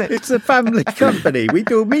chose it. It's a family company. We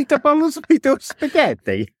do meatballs, we do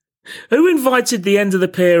spaghetti. Who invited the end of the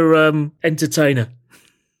pier entertainer?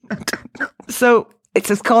 So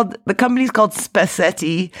the company's called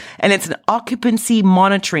Spassetti, and it's an occupancy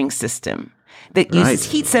monitoring system that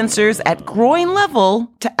uses heat sensors at groin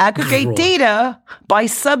level to aggregate data by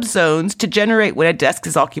subzones to generate when a desk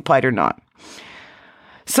is occupied or not.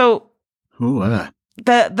 So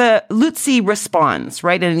the Luzzi responds,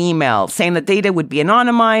 right, in an email saying that data would be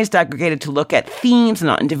anonymized, aggregated to look at themes and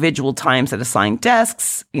not individual times at assigned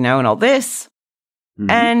desks, and all this. Mm-hmm.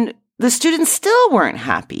 And the students still weren't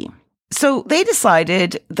happy. So they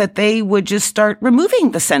decided that they would just start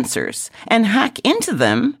removing the sensors and hack into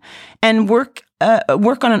them and work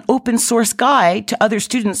on an open source guide to other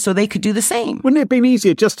students so they could do the same. Wouldn't it have been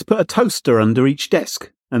easier just to put a toaster under each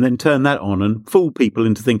desk and then turn that on and fool people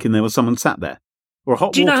into thinking there was someone sat there? Or a hot water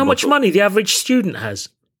bottle? Do you know how much money the average student has?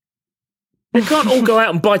 They can't all go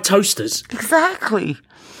out and buy toasters. Exactly.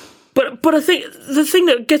 But I think the thing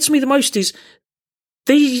that gets me the most is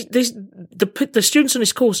the students on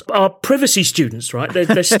this course are privacy students, right?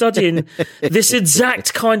 They're studying this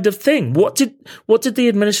exact kind of thing. What did the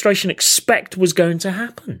administration expect was going to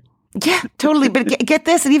happen? Yeah, totally. But get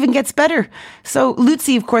this, it even gets better. So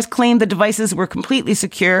Luzzi, of course, claimed the devices were completely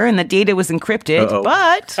secure and the data was encrypted.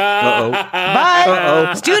 But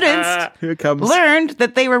students learned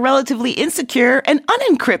that they were relatively insecure and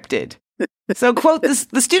unencrypted. So, quote,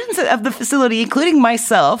 the students of the facility, including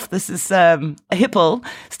myself, this is Hippel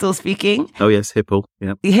still speaking. Oh, yes, Hippel.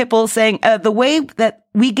 Yeah. Hippel saying, the way that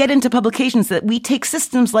we get into publications, that we take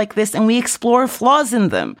systems like this and we explore flaws in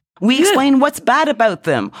them. We explain what's bad about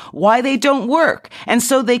them, why they don't work. And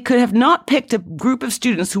so they could have not picked a group of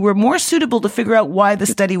students who were more suitable to figure out why the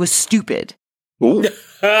study was stupid. Ooh.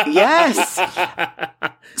 Yes.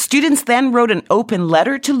 Students then wrote an open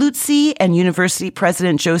letter to Luzzi and University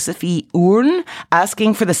President Joseph E. Urn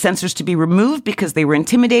asking for the sensors to be removed because they were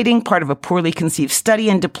intimidating, part of a poorly conceived study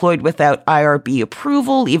and deployed without IRB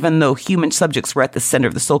approval, even though human subjects were at the center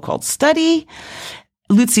of the so-called study.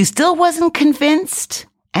 Luzzi still wasn't convinced.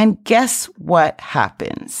 And guess what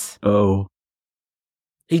happens? Oh.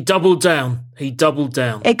 He doubled down. It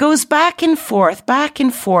goes back and forth.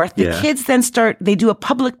 The kids then they do a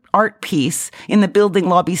public art piece in the building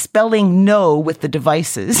lobby spelling no with the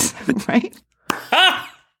devices, right?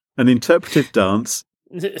 An interpretive dance.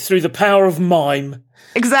 Through the power of mime.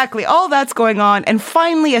 Exactly. All that's going on. And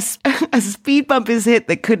finally, a speed bump is hit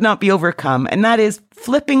that could not be overcome. And that is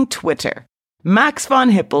flipping Twitter. Max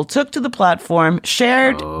von Hippel took to the platform,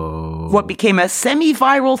 shared what became a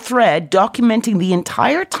semi-viral thread documenting the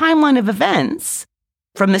entire timeline of events,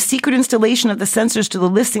 from the secret installation of the sensors to the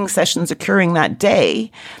listening sessions occurring that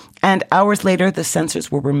day, and hours later, the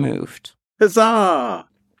sensors were removed. Huzzah!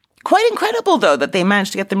 Quite incredible, though, that they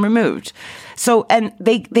managed to get them removed. So, and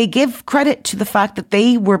they give credit to the fact that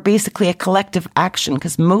they were basically a collective action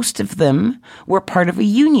because most of them were part of a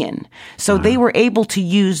union. So they were able to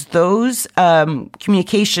use those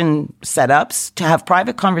communication setups to have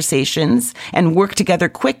private conversations and work together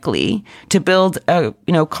quickly to build a,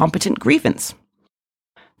 competent grievance.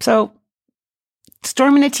 So,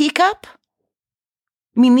 storm in a teacup?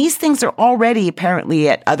 I mean, these things are already apparently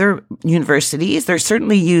at other universities. They're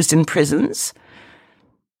certainly used in prisons.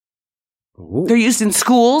 Ooh. They're used in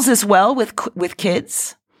schools as well with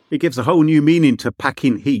kids. It gives a whole new meaning to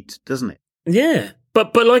packing heat, doesn't it? Yeah.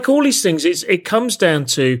 But like all these things, it comes down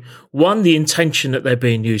to, one, the intention that they're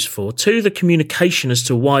being used for, two, the communication as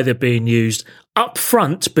to why they're being used up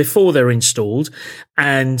front before they're installed,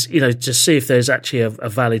 and, to see if there's actually a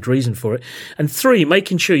valid reason for it, and three,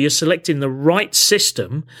 making sure you're selecting the right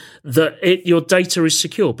system that your data is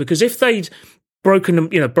secure. Because if they'd broken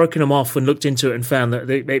them off and looked into it and found that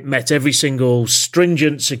it met every single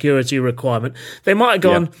stringent security requirement, they might have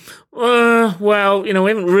gone, we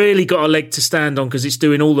haven't really got a leg to stand on because it's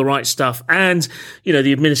doing all the right stuff. And,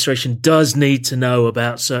 the administration does need to know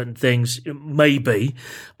about certain things. Maybe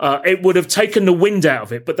it would have taken the wind out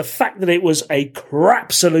of it. But the fact that it was a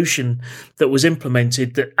crap solution that was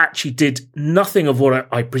implemented that actually did nothing of what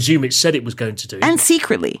I presume it said it was going to do. And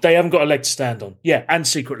secretly. They haven't got a leg to stand on. Yeah, and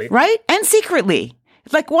secretly. Right? And secretly.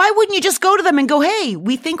 Like, why wouldn't you just go to them and go, hey,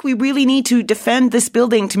 we think we really need to defend this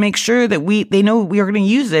building to make sure that they know we are going to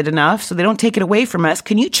use it enough so they don't take it away from us.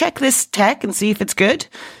 Can you check this tech and see if it's good?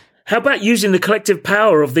 How about using the collective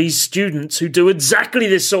power of these students who do exactly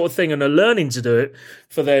this sort of thing and are learning to do it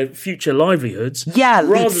for their future livelihoods? Yeah,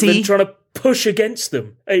 rather than trying to push against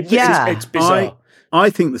them. It's bizarre. I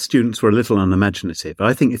think the students were a little unimaginative.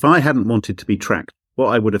 I think if I hadn't wanted to be tracked, what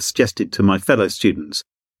I would have suggested to my fellow students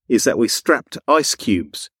is that we strapped ice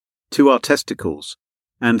cubes to our testicles,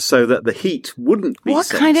 and so that the heat wouldn't be. What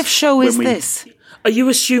kind of show is this? Are you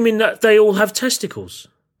assuming that they all have testicles?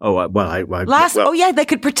 Oh, they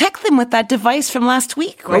could protect them with that device from last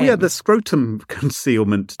week. Graham. Oh, yeah, the scrotum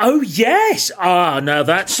concealment. Oh, yes. Now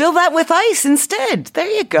that's... Fill that with ice instead. There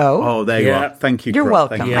you go. Oh, there you are. Thank you. You're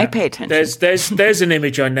welcome. Thank you. I pay attention. There's an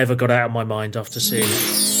image I never got out of my mind after seeing it.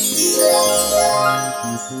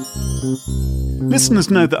 Listeners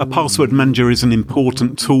know that a password manager is an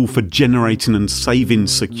important tool for generating and saving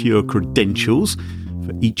secure credentials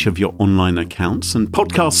for each of your online accounts, and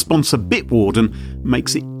podcast sponsor Bitwarden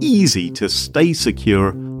makes it easy to stay secure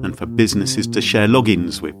and for businesses to share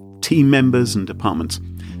logins with team members and departments.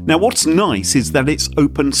 Now, what's nice is that it's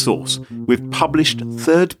open source with published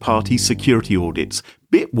third-party security audits.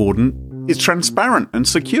 Bitwarden is transparent and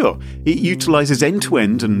secure. It utilises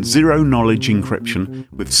end-to-end and zero-knowledge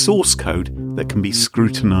encryption with source code that can be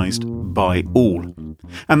scrutinised by all.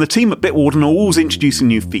 And the team at Bitwarden are always introducing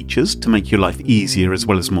new features to make your life easier as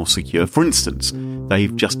well as more secure. For instance,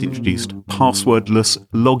 they've just introduced passwordless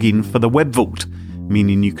login for the Web Vault,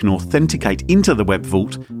 meaning you can authenticate into the Web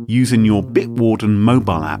Vault using your Bitwarden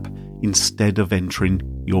mobile app instead of entering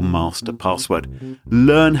your master password.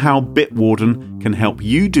 Learn how Bitwarden can help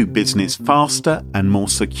you do business faster and more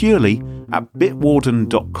securely at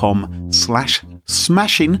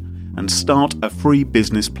bitwarden.com/smashing and start a free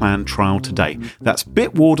business plan trial today. That's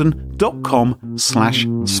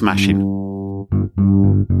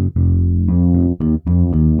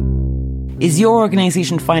bitwarden.com/smashing. Is your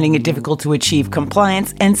organization finding it difficult to achieve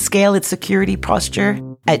compliance and scale its security posture?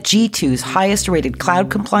 At G2's highest-rated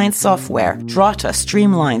cloud compliance software, Drata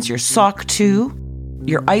streamlines your SOC 2,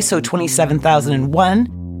 your ISO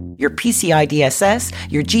 27001, your PCI DSS,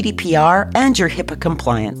 your GDPR, and your HIPAA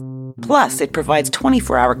compliance. Plus, it provides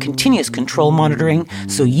 24-hour continuous control monitoring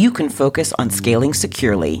so you can focus on scaling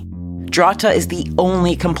securely. Drata is the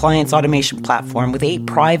only compliance automation platform with a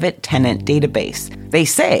private tenant database. They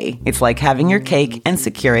say it's like having your cake and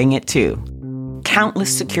securing it too.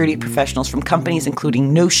 Countless security professionals from companies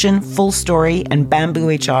including Notion, FullStory, and Bamboo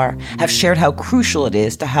HR have shared how crucial it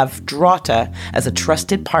is to have Drata as a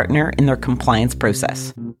trusted partner in their compliance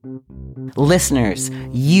process. Listeners,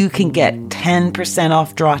 you can get 10%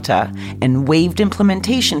 off Drata and waived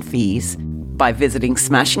implementation fees by visiting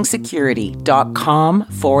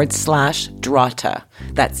smashingsecurity.com/Drata.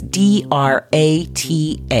 That's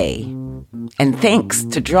DRATA. And thanks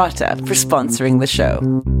to Drata for sponsoring the show.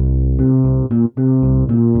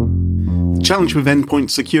 The challenge with endpoint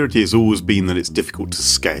security has always been that it's difficult to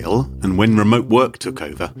scale, and when remote work took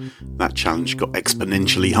over, that challenge got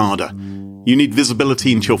exponentially harder. You need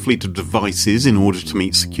visibility into your fleet of devices in order to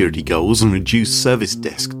meet security goals and reduce service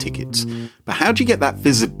desk tickets. But how do you get that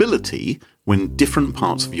visibility when different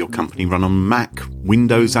parts of your company run on Mac,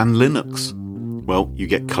 Windows and Linux? Well, you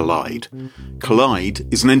get Collide. Collide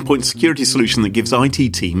is an endpoint security solution that gives IT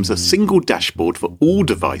teams a single dashboard for all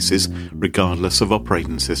devices, regardless of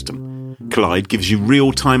operating system. Collide gives you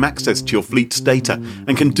real-time access to your fleet's data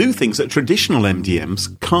and can do things that traditional MDMs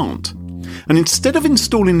can't. And instead of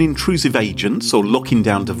installing intrusive agents or locking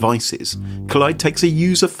down devices, Collide takes a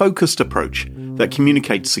user-focused approach that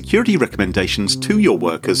communicates security recommendations to your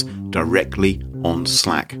workers directly on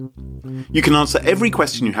Slack. You can answer every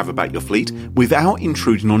question you have about your fleet without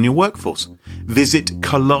intruding on your workforce. Visit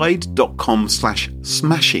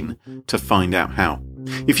collide.com/smashing to find out how.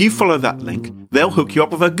 If you follow that link, they'll hook you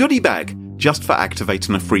up with a goodie bag just for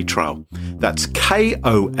activating a free trial. That's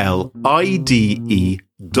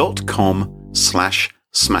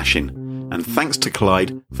KOLIDE.com/smashing. And thanks to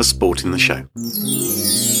Collide for supporting the show.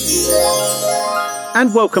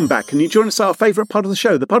 And welcome back. And you join us at our favourite part of the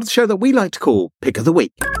show, the part of the show that we like to call Pick of the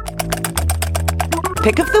Week.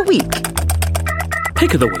 Pick of the Week.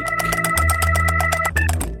 Pick of the Week.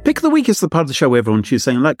 Pick of the Week is the part of the show where everyone chooses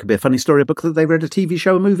something like, could be a funny story, a book that they read, a TV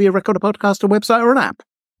show, a movie, a record, a podcast, a website, or an app.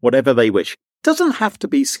 Whatever they wish. Doesn't have to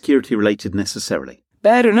be security related necessarily.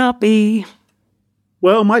 Better not be.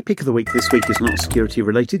 Well, my Pick of the Week this week is not security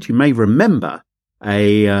related. You may remember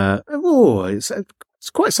it's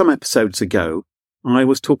quite some episodes ago, I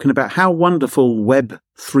was talking about how wonderful Web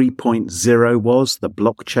 3.0 was, the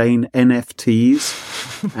blockchain,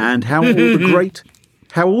 NFTs, and how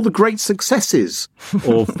all the great successes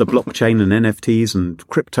of the blockchain and NFTs and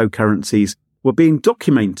cryptocurrencies were being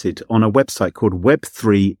documented on a website called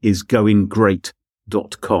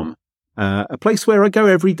web3isgoinggreat.com, a place where I go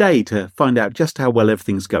every day to find out just how well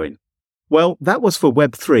everything's going. Well, that was for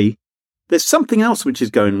Web3. There's something else which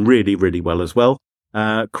is going really, really well as well.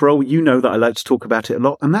 Carole, you know that I like to talk about it a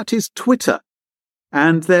lot, and that is Twitter.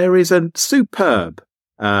 And there is a superb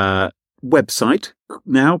website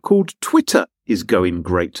now called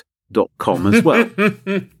twitterisgoinggreat.com as well,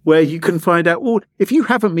 where you can find out if you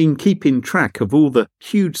haven't been keeping track of all the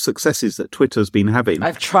huge successes that Twitter's been having.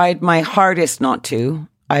 I've tried my hardest not to.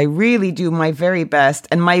 I really do my very best,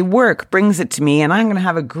 and my work brings it to me, and I'm going to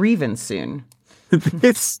have a grievance soon.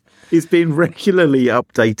 This is being regularly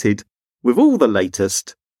updated with all the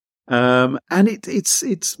latest, and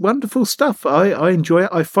it's wonderful stuff. I enjoy it.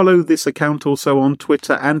 I follow this account also on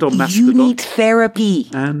Twitter and on Mastodon. You need therapy.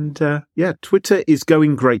 And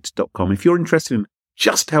twitterisgoinggreat.com. If you're interested in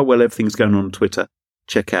just how well everything's going on Twitter,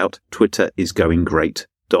 check out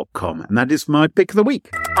twitterisgoinggreat.com. And that is my Pick of the Week.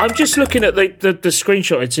 I'm just looking at the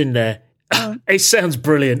screenshot. It's in there. It sounds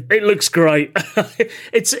brilliant. It looks great.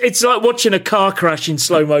 It's like watching a car crash in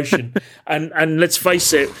slow motion. And let's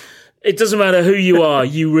face it, it doesn't matter who you are.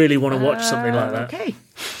 You really want to watch something like that. Okay.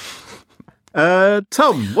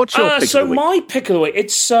 Tom, what's your pick of the week? So my pick of the week,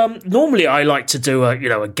 it's normally I like to do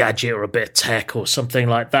a gadget or a bit of tech or something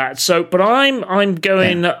like that. But I'm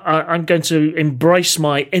going to embrace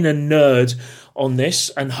my inner nerd on this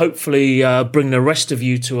and hopefully bring the rest of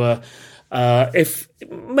you to if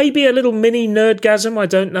maybe a little mini nerdgasm, I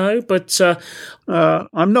don't know, but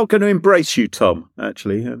I'm not going to embrace you, Tom,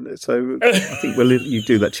 actually, so I think we'll let you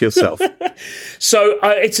do that to yourself. So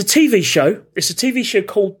it's a TV show. It's a TV show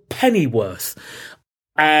called Pennyworth,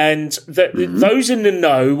 and those in the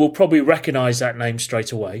know will probably recognise that name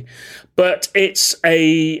straight away. But it's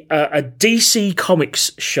a DC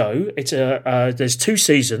Comics show. It's there's 2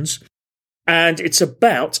 seasons. And it's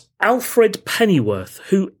about Alfred Pennyworth,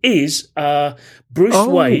 who is Bruce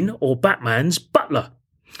Wayne or Batman's butler.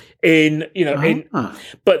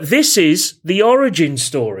 But this is the origin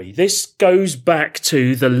story. This goes back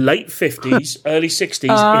to the late 50s, early 60s in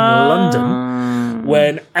London,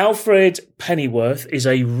 when Alfred Pennyworth is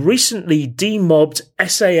a recently demobbed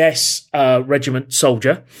SAS regiment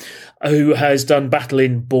soldier who has done battle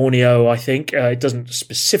in Borneo, I think. It doesn't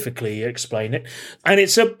specifically explain it. And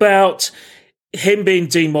it's about him being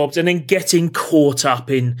demobbed and then getting caught up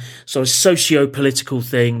in sort of socio-political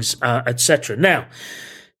things, etc. Now,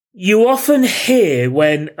 you often hear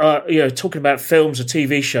when, talking about films or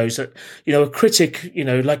TV shows that, a critic,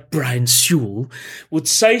 like Brian Sewell would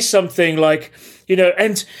say something like,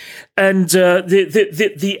 the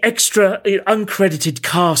extra uncredited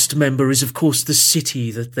cast member is, of course, the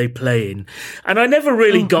city that they play in. And I never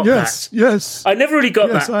really got that. Yes. I never really got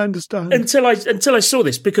that. Yes, I understand. Until I saw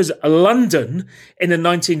this, because London in the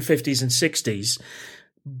 1950s and 60s,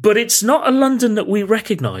 but it's not a London that we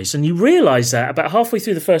recognise. And you realise that about halfway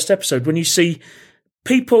through the first episode when you see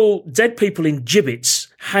dead people in gibbets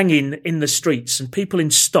hanging in the streets and people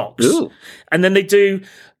in stocks. Ooh. And then they do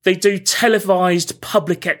televised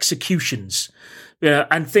public executions,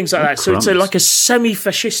 and things like that. So it's like a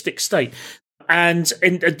semi-fascistic state. And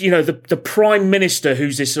the Prime Minister,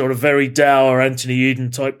 who's this sort of very dour Anthony Eden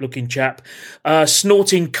type looking chap,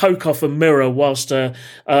 snorting coke off a mirror whilst a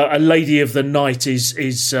lady of the night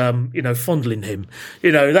is fondling him,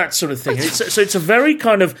 that sort of thing. So it's a very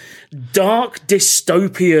kind of dark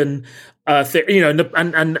dystopian thing, and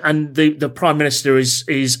the Prime Minister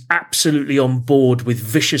is absolutely on board with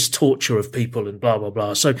vicious torture of people and blah blah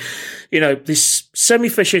blah. So, this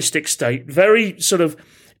semi-fascistic state, very sort of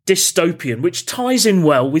dystopian, which ties in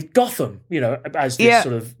well with Gotham, as this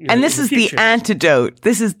sort of... and this is the antidote.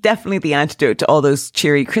 This is definitely the antidote to all those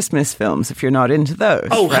cheery Christmas films, if you're not into those.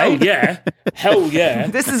 Oh, right? hell yeah. Hell yeah.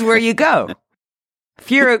 This is where you go.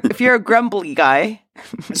 If you're a grumbly guy.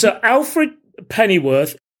 So Alfred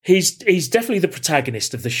Pennyworth, he's definitely the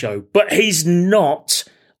protagonist of the show, but he's not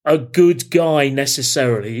a good guy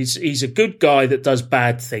necessarily. He's a good guy that does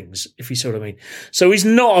bad things, if you see what I mean. So he's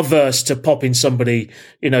not averse to popping somebody,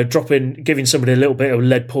 giving somebody a little bit of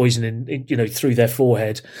lead poisoning, through their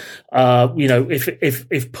forehead,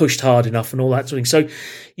 if pushed hard enough and all that sort of thing. So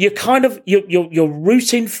you're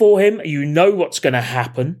rooting for him. You know what's going to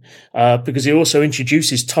happen, because he also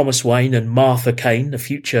introduces Thomas Wayne and Martha Kane, the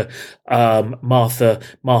future, Martha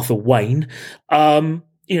Wayne.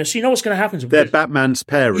 So you know what's going to happen. They're Batman's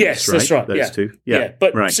parents, yes, right? That's right. Those two. Yeah.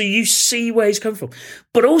 But right. So you see where he's coming from.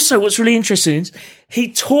 But also what's really interesting is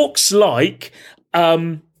he talks like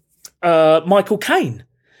Michael Caine.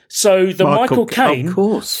 So the Michael Caine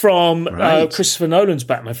from Christopher Nolan's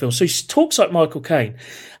Batman film. So he talks like Michael Caine.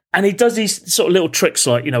 And he does these sort of little tricks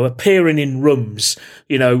like, appearing in rooms,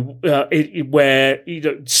 where,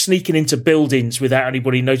 sneaking into buildings without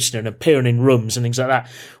anybody noticing and appearing in rooms and things like that,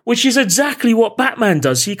 which is exactly what Batman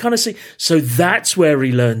does. So you kind of see, so that's where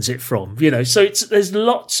he learns it from, so there's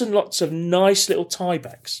lots and lots of nice little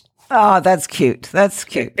tiebacks. Oh, that's cute. That's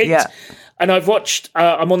cute. Yeah. And I've watched,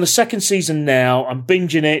 I'm on the second season now. I'm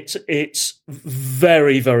binging it. It's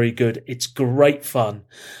very, very good. It's great fun.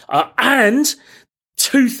 And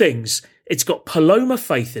two things. It's got Paloma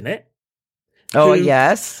Faith in it. Oh,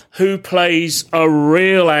 yes. Who plays a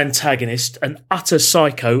real antagonist, an utter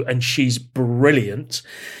psycho, and she's brilliant.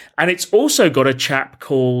 And it's also got a chap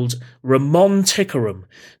called Ramon Tickerum.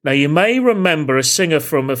 Now, you may remember a singer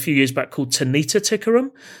from a few years back called Tanita Tickerum.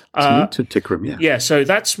 Tanita Tickerum, yeah. Yeah, so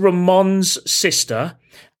that's Ramon's sister.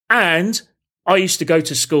 And I used to go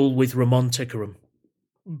to school with Ramon Tickerum.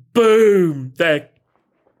 Boom! They're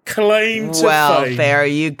claim to fame. Well, there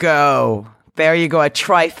you go. There you go. A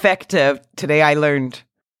trifecta. Today I learned.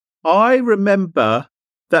 I remember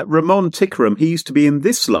that Ramon Tickerum, he used to be in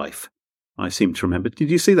This Life. I seem to remember. Did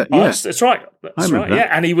you see that? Yeah. That's right. That's right. That. Yeah,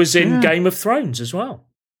 and he was in Game of Thrones as well.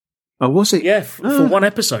 Oh, was it? Yeah, for one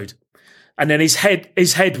episode. And then his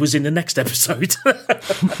head was in the next episode.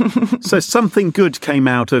 So something good came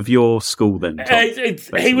out of your school then, Tom,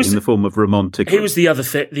 he was in the form of Ramon Tickerum. He was the other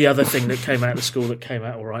thing that came out of the school that came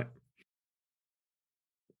out all right.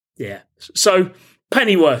 Yeah. So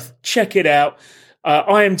Pennyworth, check it out.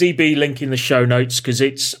 IMDb link in the show notes because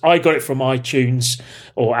I got it from iTunes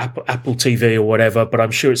or Apple TV or whatever, but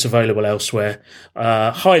I'm sure it's available elsewhere.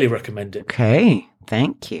 Highly recommend it. Okay,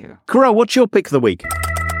 thank you. Carole, what's your pick of the week?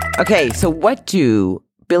 Okay, so what do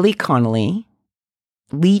Billy Connolly,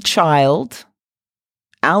 Lee Child,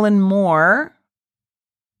 Alan Moore,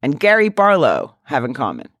 and Gary Barlow have in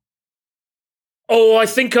common? Oh, I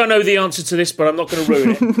think I know the answer to this, but I'm not going to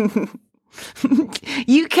ruin it.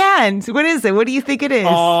 You can. What is it? What do you think it is?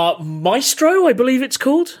 Maestro, I believe it's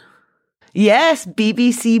called. Yes,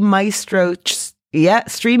 BBC Maestro.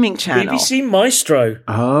 Streaming channel. BBC Maestro.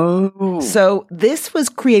 Oh. So this was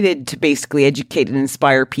created to basically educate and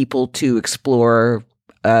inspire people to explore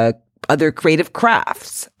other creative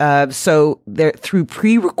crafts. So they're through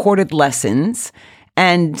pre-recorded lessons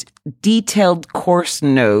and detailed course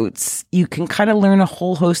notes, you can kind of learn a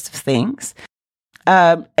whole host of things.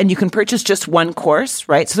 And you can purchase just one course,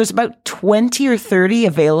 right? So there's about 20 or 30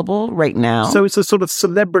 available right now. So it's a sort of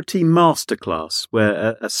celebrity masterclass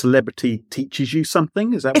where a celebrity teaches you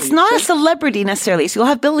something? Is that what it's not a celebrity necessarily. So you'll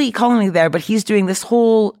have Billy Connolly there, but he's doing this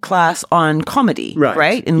whole class on comedy,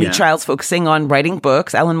 right? And Lee Child's focusing on writing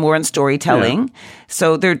books, Alan Moore on storytelling. Yeah.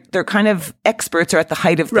 So they're kind of experts, are at the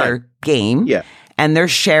height of their game. Yeah. And they're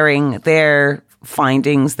sharing their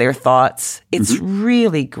findings, their thoughts. It's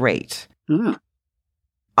really great. Yeah.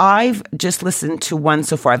 I've just listened to one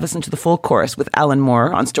so far. I've listened to the full course with Alan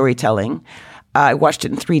Moore on storytelling. I watched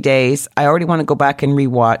it in 3 days. I already want to go back and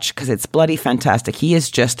rewatch because it's bloody fantastic. He is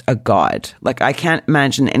just a god. Like, I can't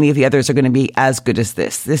imagine any of the others are going to be as good as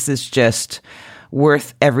this. This is just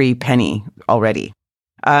worth every penny already.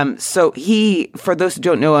 So for those who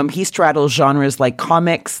don't know him, he straddles genres like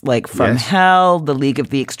comics, like From Hell, The League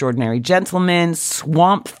of the Extraordinary Gentlemen,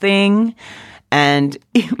 Swamp Thing, and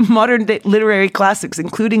modern literary classics,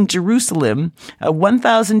 including Jerusalem, a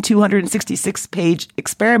 1,266-page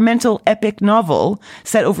experimental epic novel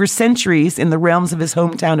set over centuries in the realms of his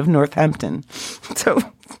hometown of Northampton. So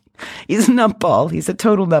he's a nutball. He's a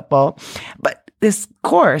total nutball. But this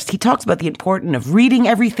course, he talks about the importance of reading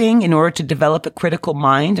everything in order to develop a critical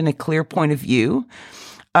mind and a clear point of view.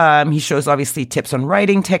 He shows obviously tips on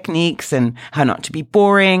writing techniques and how not to be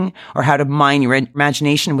boring or how to mine your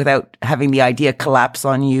imagination without having the idea collapse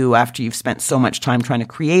on you after you've spent so much time trying to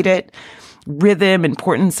create it. Rhythm,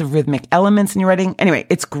 importance of rhythmic elements in your writing. Anyway,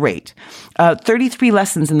 it's great. 33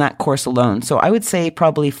 lessons in that course alone. So I would say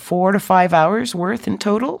probably 4 to 5 hours worth in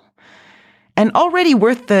total. And already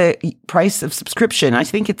worth the price of subscription. I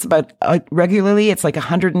think it's about, regularly, it's like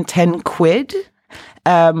 110 quid.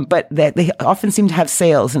 But they often seem to have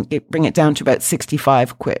sales and bring it down to about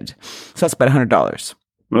 65 quid. So that's about $100.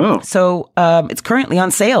 Oh. So it's currently on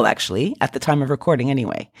sale, actually, at the time of recording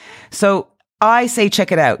anyway. So I say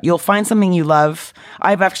check it out. You'll find something you love.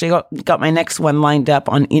 I've actually got my next one lined up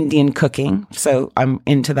on Indian cooking. So I'm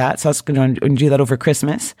into that. So I was going to do that over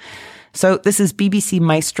Christmas. So this is BBC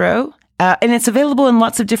Maestro. And it's available in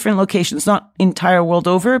lots of different locations, not entire world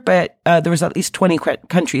over, but there was at least 20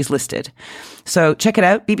 countries listed. So check it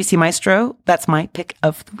out, BBC Maestro. That's my pick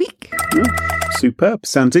of the week. Superb.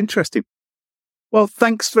 Sounds interesting. Well,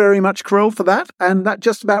 thanks very much, Carole, for that. And that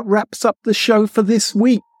just about wraps up the show for this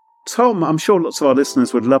week. Tom, I'm sure lots of our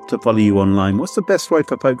listeners would love to follow you online. What's the best way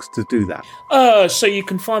for folks to do that? So you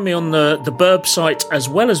can find me on the Burb site as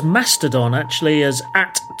well as Mastodon, actually, as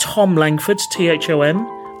 @Tom Langford, THOM,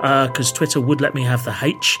 because Twitter would let me have the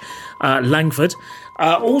H, Langford.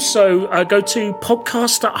 Also, go to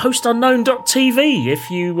podcast.hostunknown.tv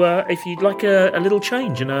if you'd like a little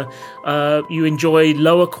change and you enjoy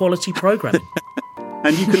lower quality programming.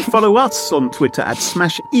 And you can follow us on Twitter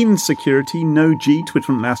 @SmashInSecurity, no G.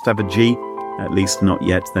 Twitter won't allow us to have a G. At least not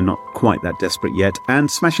yet. They're not quite that desperate yet. And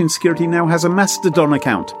Smash Insecurity now has a Mastodon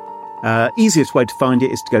account. Easiest way to find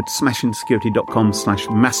it is to go to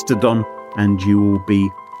smashinsecurity.com/Mastodon and you will be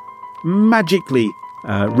magically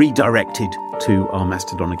redirected to our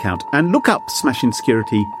Mastodon account. And look up Smash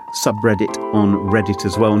Insecurity subreddit on Reddit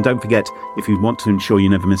as well. And don't forget, if you want to ensure you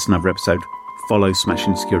never miss another episode, follow Smash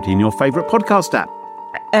Insecurity in your favourite podcast app.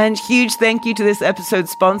 And huge thank you to this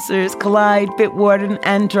episode's sponsors, Collide, Bitwarden,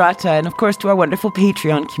 and Drata, and of course to our wonderful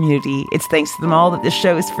Patreon community. It's thanks to them all that this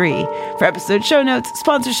show is free. For episode show notes,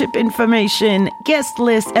 sponsorship information, guest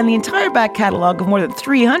lists, and the entire back catalogue of more than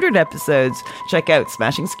 300 episodes, check out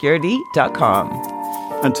smashinsecurity.com.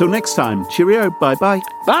 Until next time, cheerio, bye-bye.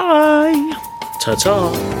 Bye!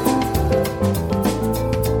 Ta-ta!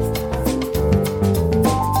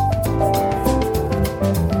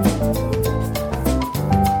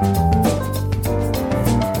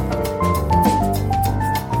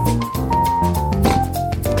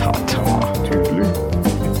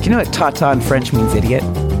 Do you know what Tata in French means, idiot?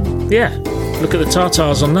 Yeah, look at the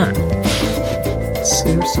Tatars on that.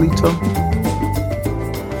 Seriously, Tom?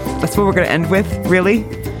 That's what we're going to end with? Really?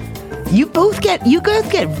 You guys get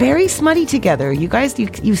very smutty together. You guys,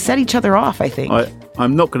 you set each other off, I think.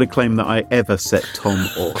 I'm not going to claim that I ever set Tom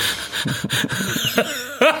off.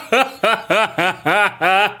 Oh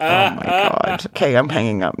my God. Okay, I'm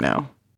hanging up now.